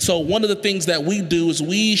 And so one of the things that we do is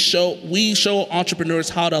we show entrepreneurs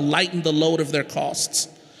how to lighten the load of their costs.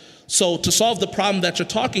 So to solve the problem that you're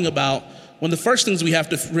talking about, one of the first things we have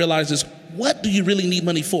to realize is, what do you really need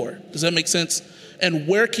money for? Does that make sense? And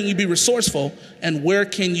where can you be resourceful, and where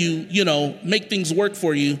can you, make things work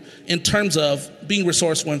for you in terms of being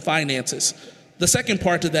resourceful in finances? The second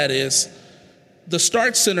part to that is the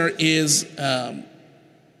Start Center is a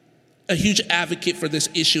huge advocate for this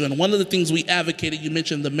issue. And one of the things we advocated, you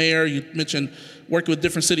mentioned the mayor, you mentioned working with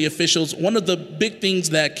different city officials. One of the big things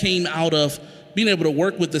that came out of being able to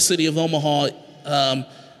work with the city of Omaha,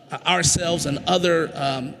 ourselves and other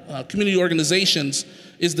community organizations,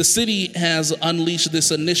 is the city has unleashed this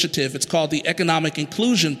initiative. It's called the Economic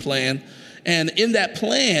Inclusion Plan. And in that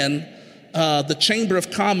plan, the Chamber of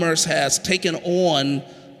Commerce has taken on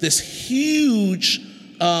this huge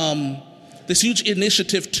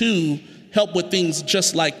initiative to help with things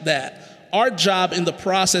just like that. Our job in the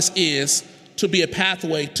process is to be a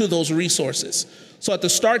pathway to those resources. So at the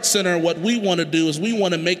Start Center, what we want to do is we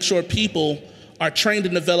want to make sure people are trained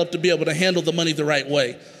and developed to be able to handle the money the right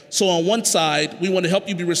way. So on one side, we want to help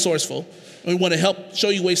you be resourceful. We want to help show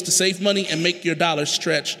you ways to save money and make your dollars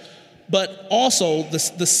stretch. But also the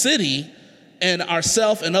city and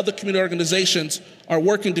ourselves and other community organizations are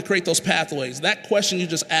working to create those pathways. That question you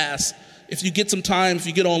just asked, if you get some time, if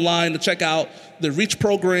you get online to check out the REACH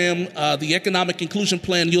program, the Economic Inclusion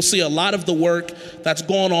Plan, you'll see a lot of the work that's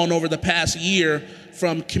gone on over the past year,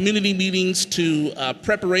 from community meetings to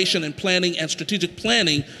preparation and planning and strategic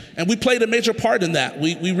planning. And we played a major part in that.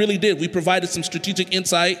 We really did. We provided some strategic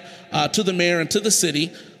insight to the mayor and to the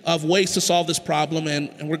city of ways to solve this problem.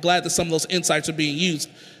 And we're glad that some of those insights are being used.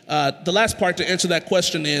 The last part to answer that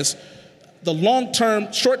question is the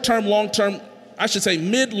long-term, short-term, long-term, I should say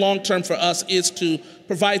mid-long-term for us is to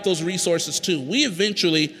provide those resources too. We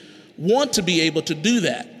eventually want to be able to do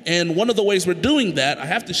that. And one of the ways we're doing that, I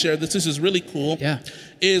have to share this is really cool,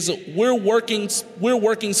 is we're working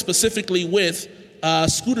specifically with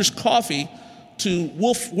Scooter's Coffee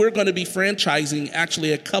we're going to be franchising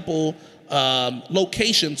actually a couple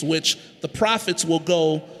locations, which the profits will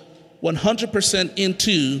go 100%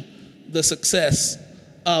 into the success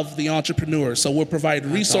of the entrepreneur. So we'll provide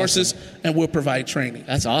resources and we'll provide training.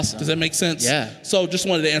 That's awesome. Does that make sense? Yeah. So just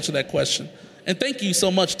wanted to answer that question. And thank you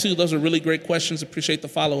so much, too. Those are really great questions. Appreciate the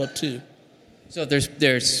follow-up, too. So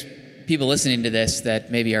there's people listening to this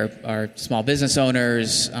that maybe are small business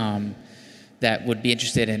owners that would be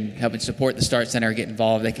interested in helping support the Start Center, get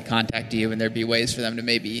involved. They could contact you, and there'd be ways for them to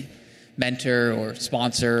maybe mentor or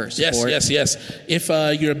sponsor or support. Yes. If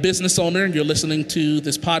you're a business owner and you're listening to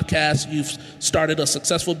this podcast, you've started a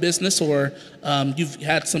successful business, or you've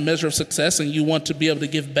had some measure of success and you want to be able to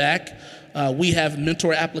give back, we have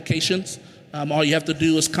mentor applications. All you have to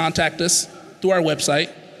do is contact us through our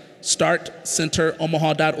website,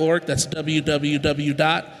 startcenteromaha.org. That's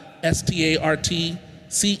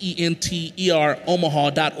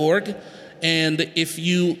www.startcenteromaha.org. And if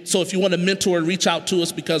you want to mentor, reach out to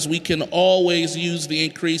us, because we can always use the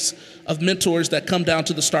increase of mentors that come down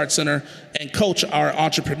to the Start Center and coach our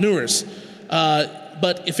entrepreneurs.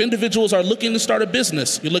 But if individuals are looking to start a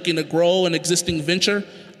business, you're looking to grow an existing venture,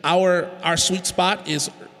 our sweet spot is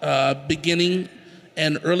beginning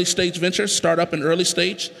and early stage ventures, startup and early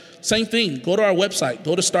stage. Same thing, go to our website,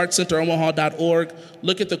 go to startcenteromaha.org,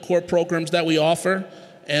 look at the core programs that we offer,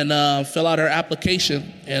 and fill out our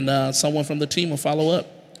application, and someone from the team will follow up.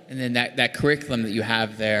 And then that curriculum that you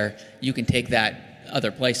have there, you can take that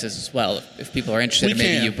other places as well. If people are interested,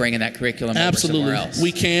 maybe you bring in that curriculum over somewhere else.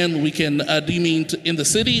 We can. Do you mean in the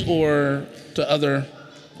city or to other?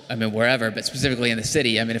 I mean, wherever, but specifically in the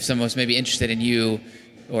city. I mean, if someone was maybe interested in you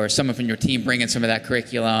or someone from your team bringing some of that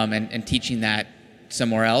curriculum and teaching that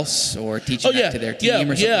somewhere else or teaching that to their team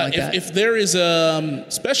or something like that? If there is,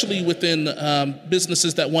 especially within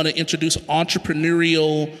businesses that want to introduce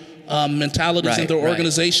entrepreneurial mentalities in their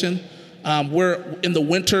organization, in the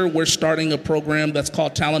winter, we're starting a program that's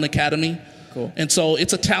called Talent Academy. Cool. And so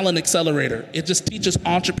it's a talent accelerator. It just teaches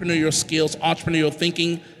entrepreneurial skills, entrepreneurial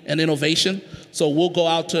thinking, and innovation. So we'll go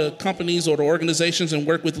out to companies or to organizations and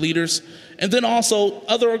work with leaders. And then also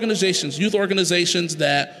other organizations, youth organizations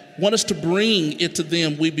that want us to bring it to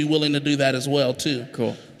them, we'd be willing to do that as well, too.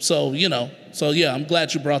 Cool. So, I'm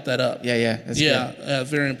glad you brought that up. Yeah. That's good.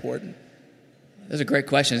 Very important. Those are great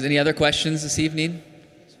questions. Any other questions this evening?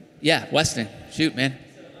 Yeah, Weston. Shoot, man.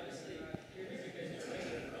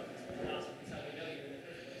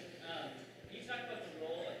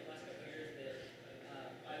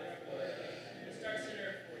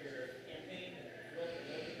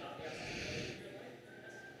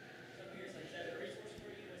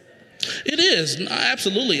 It is,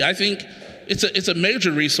 absolutely. I think it's a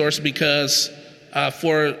major resource because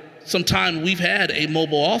for some time we've had a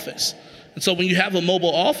mobile office. And so when you have a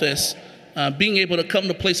mobile office, being able to come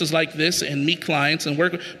to places like this and meet clients and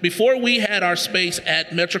work. Before we had our space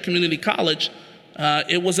at Metro Community College,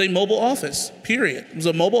 it was a mobile office, period. It was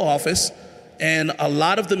a mobile office, and a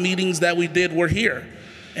lot of the meetings that we did were here.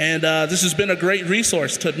 And this has been a great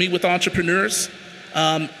resource to meet with entrepreneurs.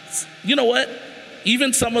 You know what?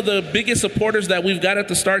 Even some of the biggest supporters that we've got at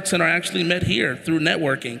the Start Center actually met here through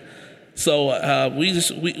networking. So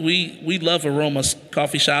we love Aroma's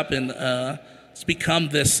coffee shop, and it's become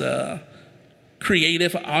this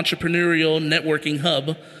creative, entrepreneurial networking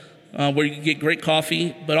hub where you can get great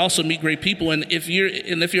coffee, but also meet great people. And if you're,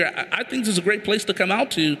 I think this is a great place to come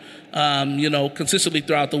out to, consistently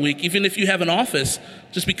throughout the week, even if you have an office,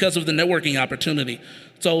 just because of the networking opportunity.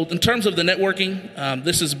 So in terms of the networking,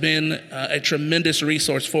 this has been a tremendous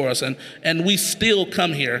resource for us, and we still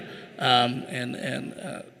come here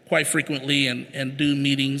and quite frequently and do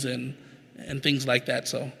meetings and things like that.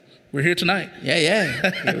 So we're here tonight.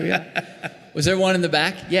 Yeah. Here we are. Was there one in the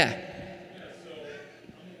back? Yeah.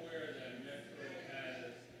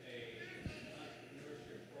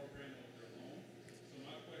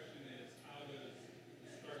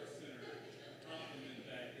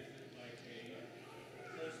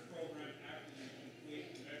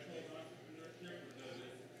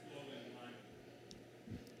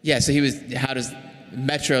 Yeah, so how does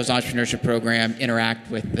Metro's entrepreneurship program interact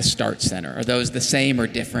with the Start Center? Are those the same or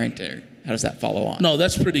different, or how does that follow on? No,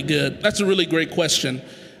 that's pretty good. That's a really great question.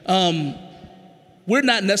 We're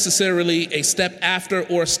not necessarily a step after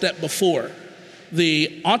or a step before.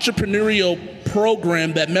 The entrepreneurial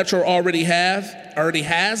program that Metro already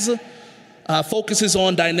has focuses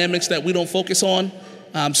on dynamics that we don't focus on.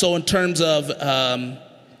 So in terms of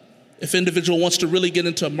if an individual wants to really get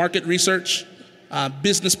into market research,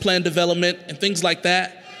 business plan development, and things like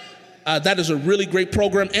that. That is a really great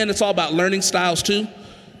program, and it's all about learning styles too.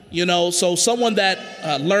 So someone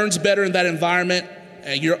that learns better in that environment,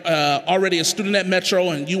 and you're already a student at Metro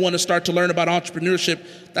and you want to start to learn about entrepreneurship,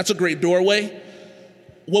 that's a great doorway.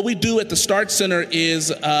 What we do at the Start Center is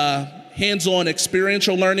hands-on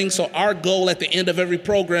experiential learning. So our goal at the end of every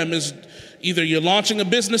program is either you're launching a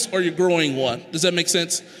business or you're growing one. Does that make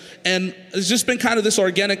sense? And it's just been kind of this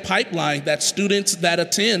organic pipeline that students that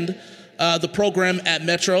attend the program at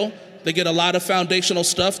Metro, they get a lot of foundational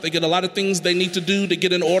stuff. They get a lot of things they need to do to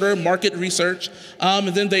get in order, market research, and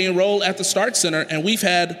then they enroll at the Start Center. And we've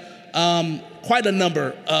had quite a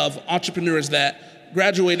number of entrepreneurs that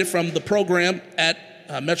graduated from the program at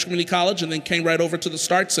Metro Community College and then came right over to the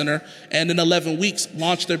Start Center and in 11 weeks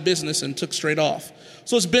launched their business and took straight off.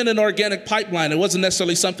 So it's been an organic pipeline. It wasn't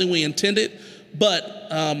necessarily something we intended. But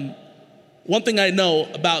one thing I know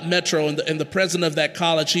about Metro and the president of that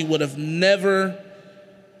college, he would have never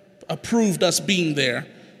approved us being there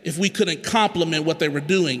if we couldn't complement what they were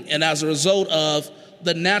doing. And as a result of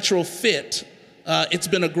the natural fit, it's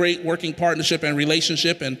been a great working partnership and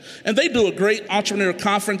relationship. And they do a great entrepreneur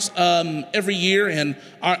conference every year, and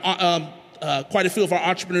quite a few of our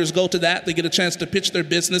entrepreneurs go to that. They get a chance to pitch their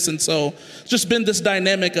business. And so it's just been this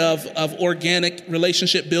dynamic of organic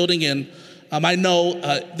relationship building. And I know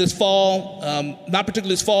this fall, not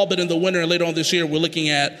particularly this fall, but in the winter and later on this year, we're looking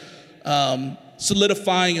at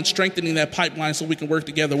solidifying and strengthening that pipeline so we can work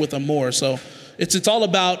together with them more. So it's all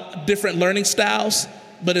about different learning styles,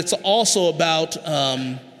 but it's also about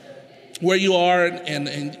where you are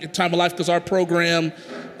and your time of life, because our program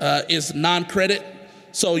is non-credit.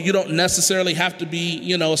 So you don't necessarily have to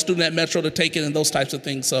be, a student at Metro to take it and those types of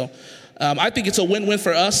things. So I think it's a win-win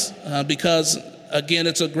for us because, again,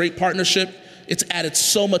 it's a great partnership. It's added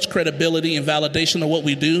so much credibility and validation of what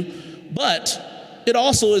we do. But it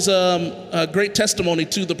also is a great testimony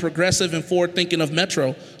to the progressive and forward thinking of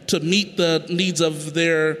Metro to meet the needs of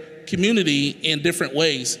their community in different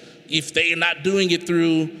ways. If they are not doing it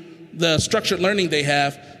through the structured learning they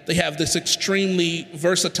have this extremely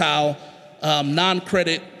versatile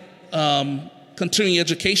non-credit continuing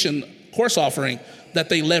education course offering that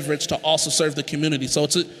they leverage to also serve the community. So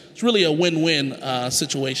it's really a win-win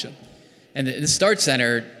situation. And the Start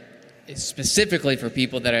Center is specifically for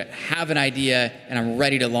people that have an idea and I'm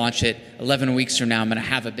ready to launch it. 11 weeks from now, I'm going to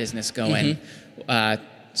have a business going.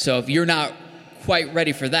 So if you're not quite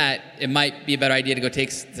ready for that, it might be a better idea to go take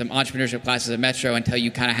some entrepreneurship classes at Metro until you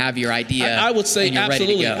kind of have your idea. I would say and you're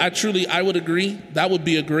absolutely. ready to go. I would agree. That would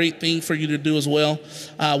be a great thing for you to do as well.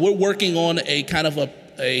 We're working on a kind of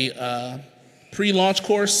a pre-launch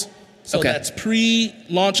course. So that's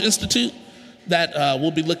Pre-Launch Institute that we'll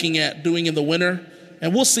be looking at doing in the winter.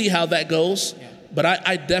 And we'll see how that goes. Yeah. But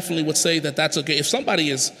I definitely would say that that's okay.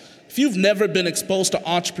 If you've never been exposed to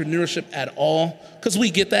entrepreneurship at all, because we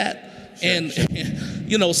get that.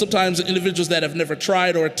 Sure. Sometimes individuals that have never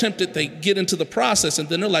tried or attempted, they get into the process and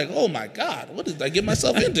then they're like, oh my God, what did I get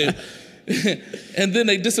myself into? And then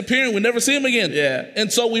they disappear and we never see them again. Yeah.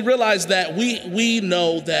 And so we realize that we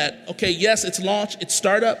know that, okay, yes, it's launch, it's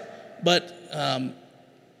startup, but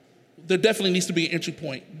there definitely needs to be an entry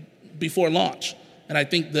point before launch. And I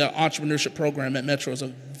think the entrepreneurship program at Metro is a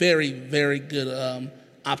very, very good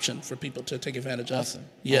option for people to take advantage of. Awesome.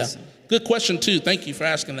 Yeah. Awesome. Good question, too. Thank you for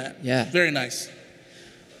asking that. Yeah. Very nice.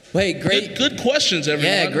 Wait, great. Good questions,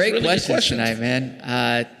 everyone. Yeah, great really questions tonight,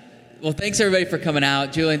 man. Well, thanks, everybody, for coming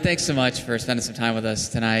out. Julian, thanks so much for spending some time with us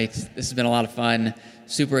tonight. This has been a lot of fun.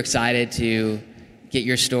 Super excited to get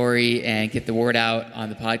your story and get the word out on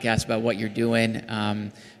the podcast about what you're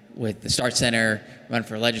doing with the Start Center, run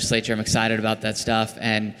for legislature. I'm excited about that stuff.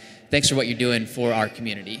 And thanks for what you're doing for our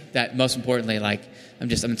community. That, most importantly, I'm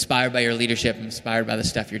inspired by your leadership. I'm inspired by the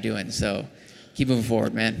stuff you're doing. So keep moving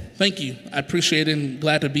forward, man. Thank you. I appreciate it and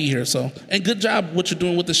glad to be here. And good job what you're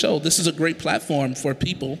doing with the show. This is a great platform for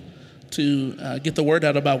people to get the word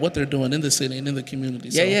out about what they're doing in the city and in the community.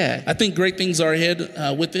 Yeah. I think great things are ahead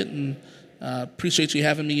with it, and appreciate you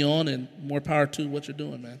having me on, and more power to what you're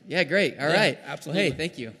doing, man. Yeah, great. All right. Absolutely. Well, hey,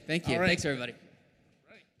 thank you. All right. Thanks, everybody.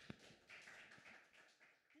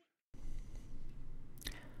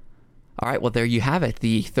 All right, well, there you have it,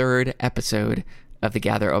 the third episode of the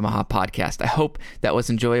Gather Omaha podcast. I hope that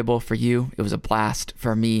was enjoyable for you. It was a blast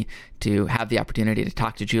for me to have the opportunity to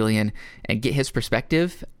talk to Julian and get his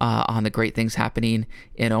perspective on the great things happening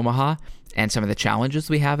in Omaha and some of the challenges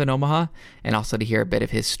we have in Omaha, and also to hear a bit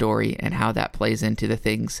of his story and how that plays into the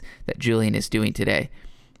things that Julian is doing today.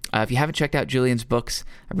 If you haven't checked out Julian's books,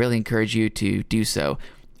 I really encourage you to do so.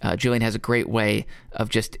 Julian has a great way of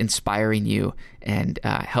just inspiring you and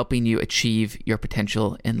helping you achieve your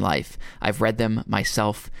potential in life. I've read them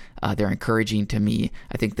myself. They're encouraging to me.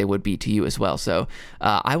 I think they would be to you as well. So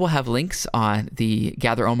I will have links on the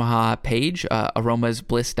Gather Omaha page,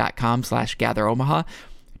 aromasbliss.com/Gather Omaha,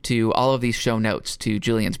 to all of these show notes, to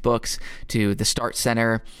Julian's books, to the Start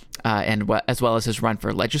Center, as well as his run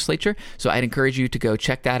for legislature. So I'd encourage you to go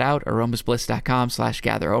check that out,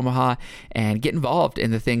 aromasbliss.com/Gather Omaha, and get involved in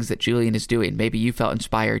the things that Julian is doing. Maybe you felt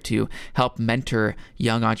inspired to help mentor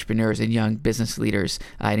young entrepreneurs and young business leaders.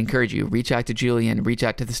 I'd encourage you, reach out to Julian, reach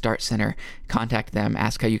out to the Start Center, contact them,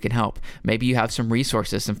 ask how you can help. Maybe you have some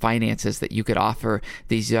resources, some finances that you could offer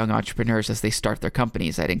these young entrepreneurs as they start their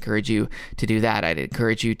companies. I'd encourage you to do that. I'd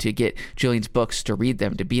encourage you to get Julian's books, to read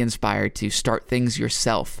them, to be inspired, to start things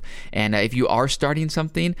yourself. And if you are starting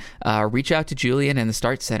something, reach out to Julian and the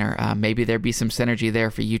Start Center. Maybe there'd be some synergy there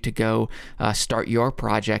for you to go start your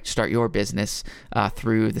project, start your business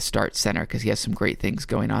through the Start Center, because he has some great things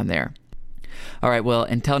going on there. All right, well,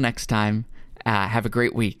 until next time, have a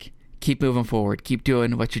great week. Keep moving forward. Keep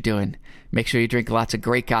doing what you're doing. Make sure you drink lots of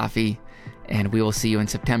great coffee, and we will see you in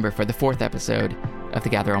September for the 4th episode of the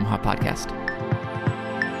Gather Omaha podcast.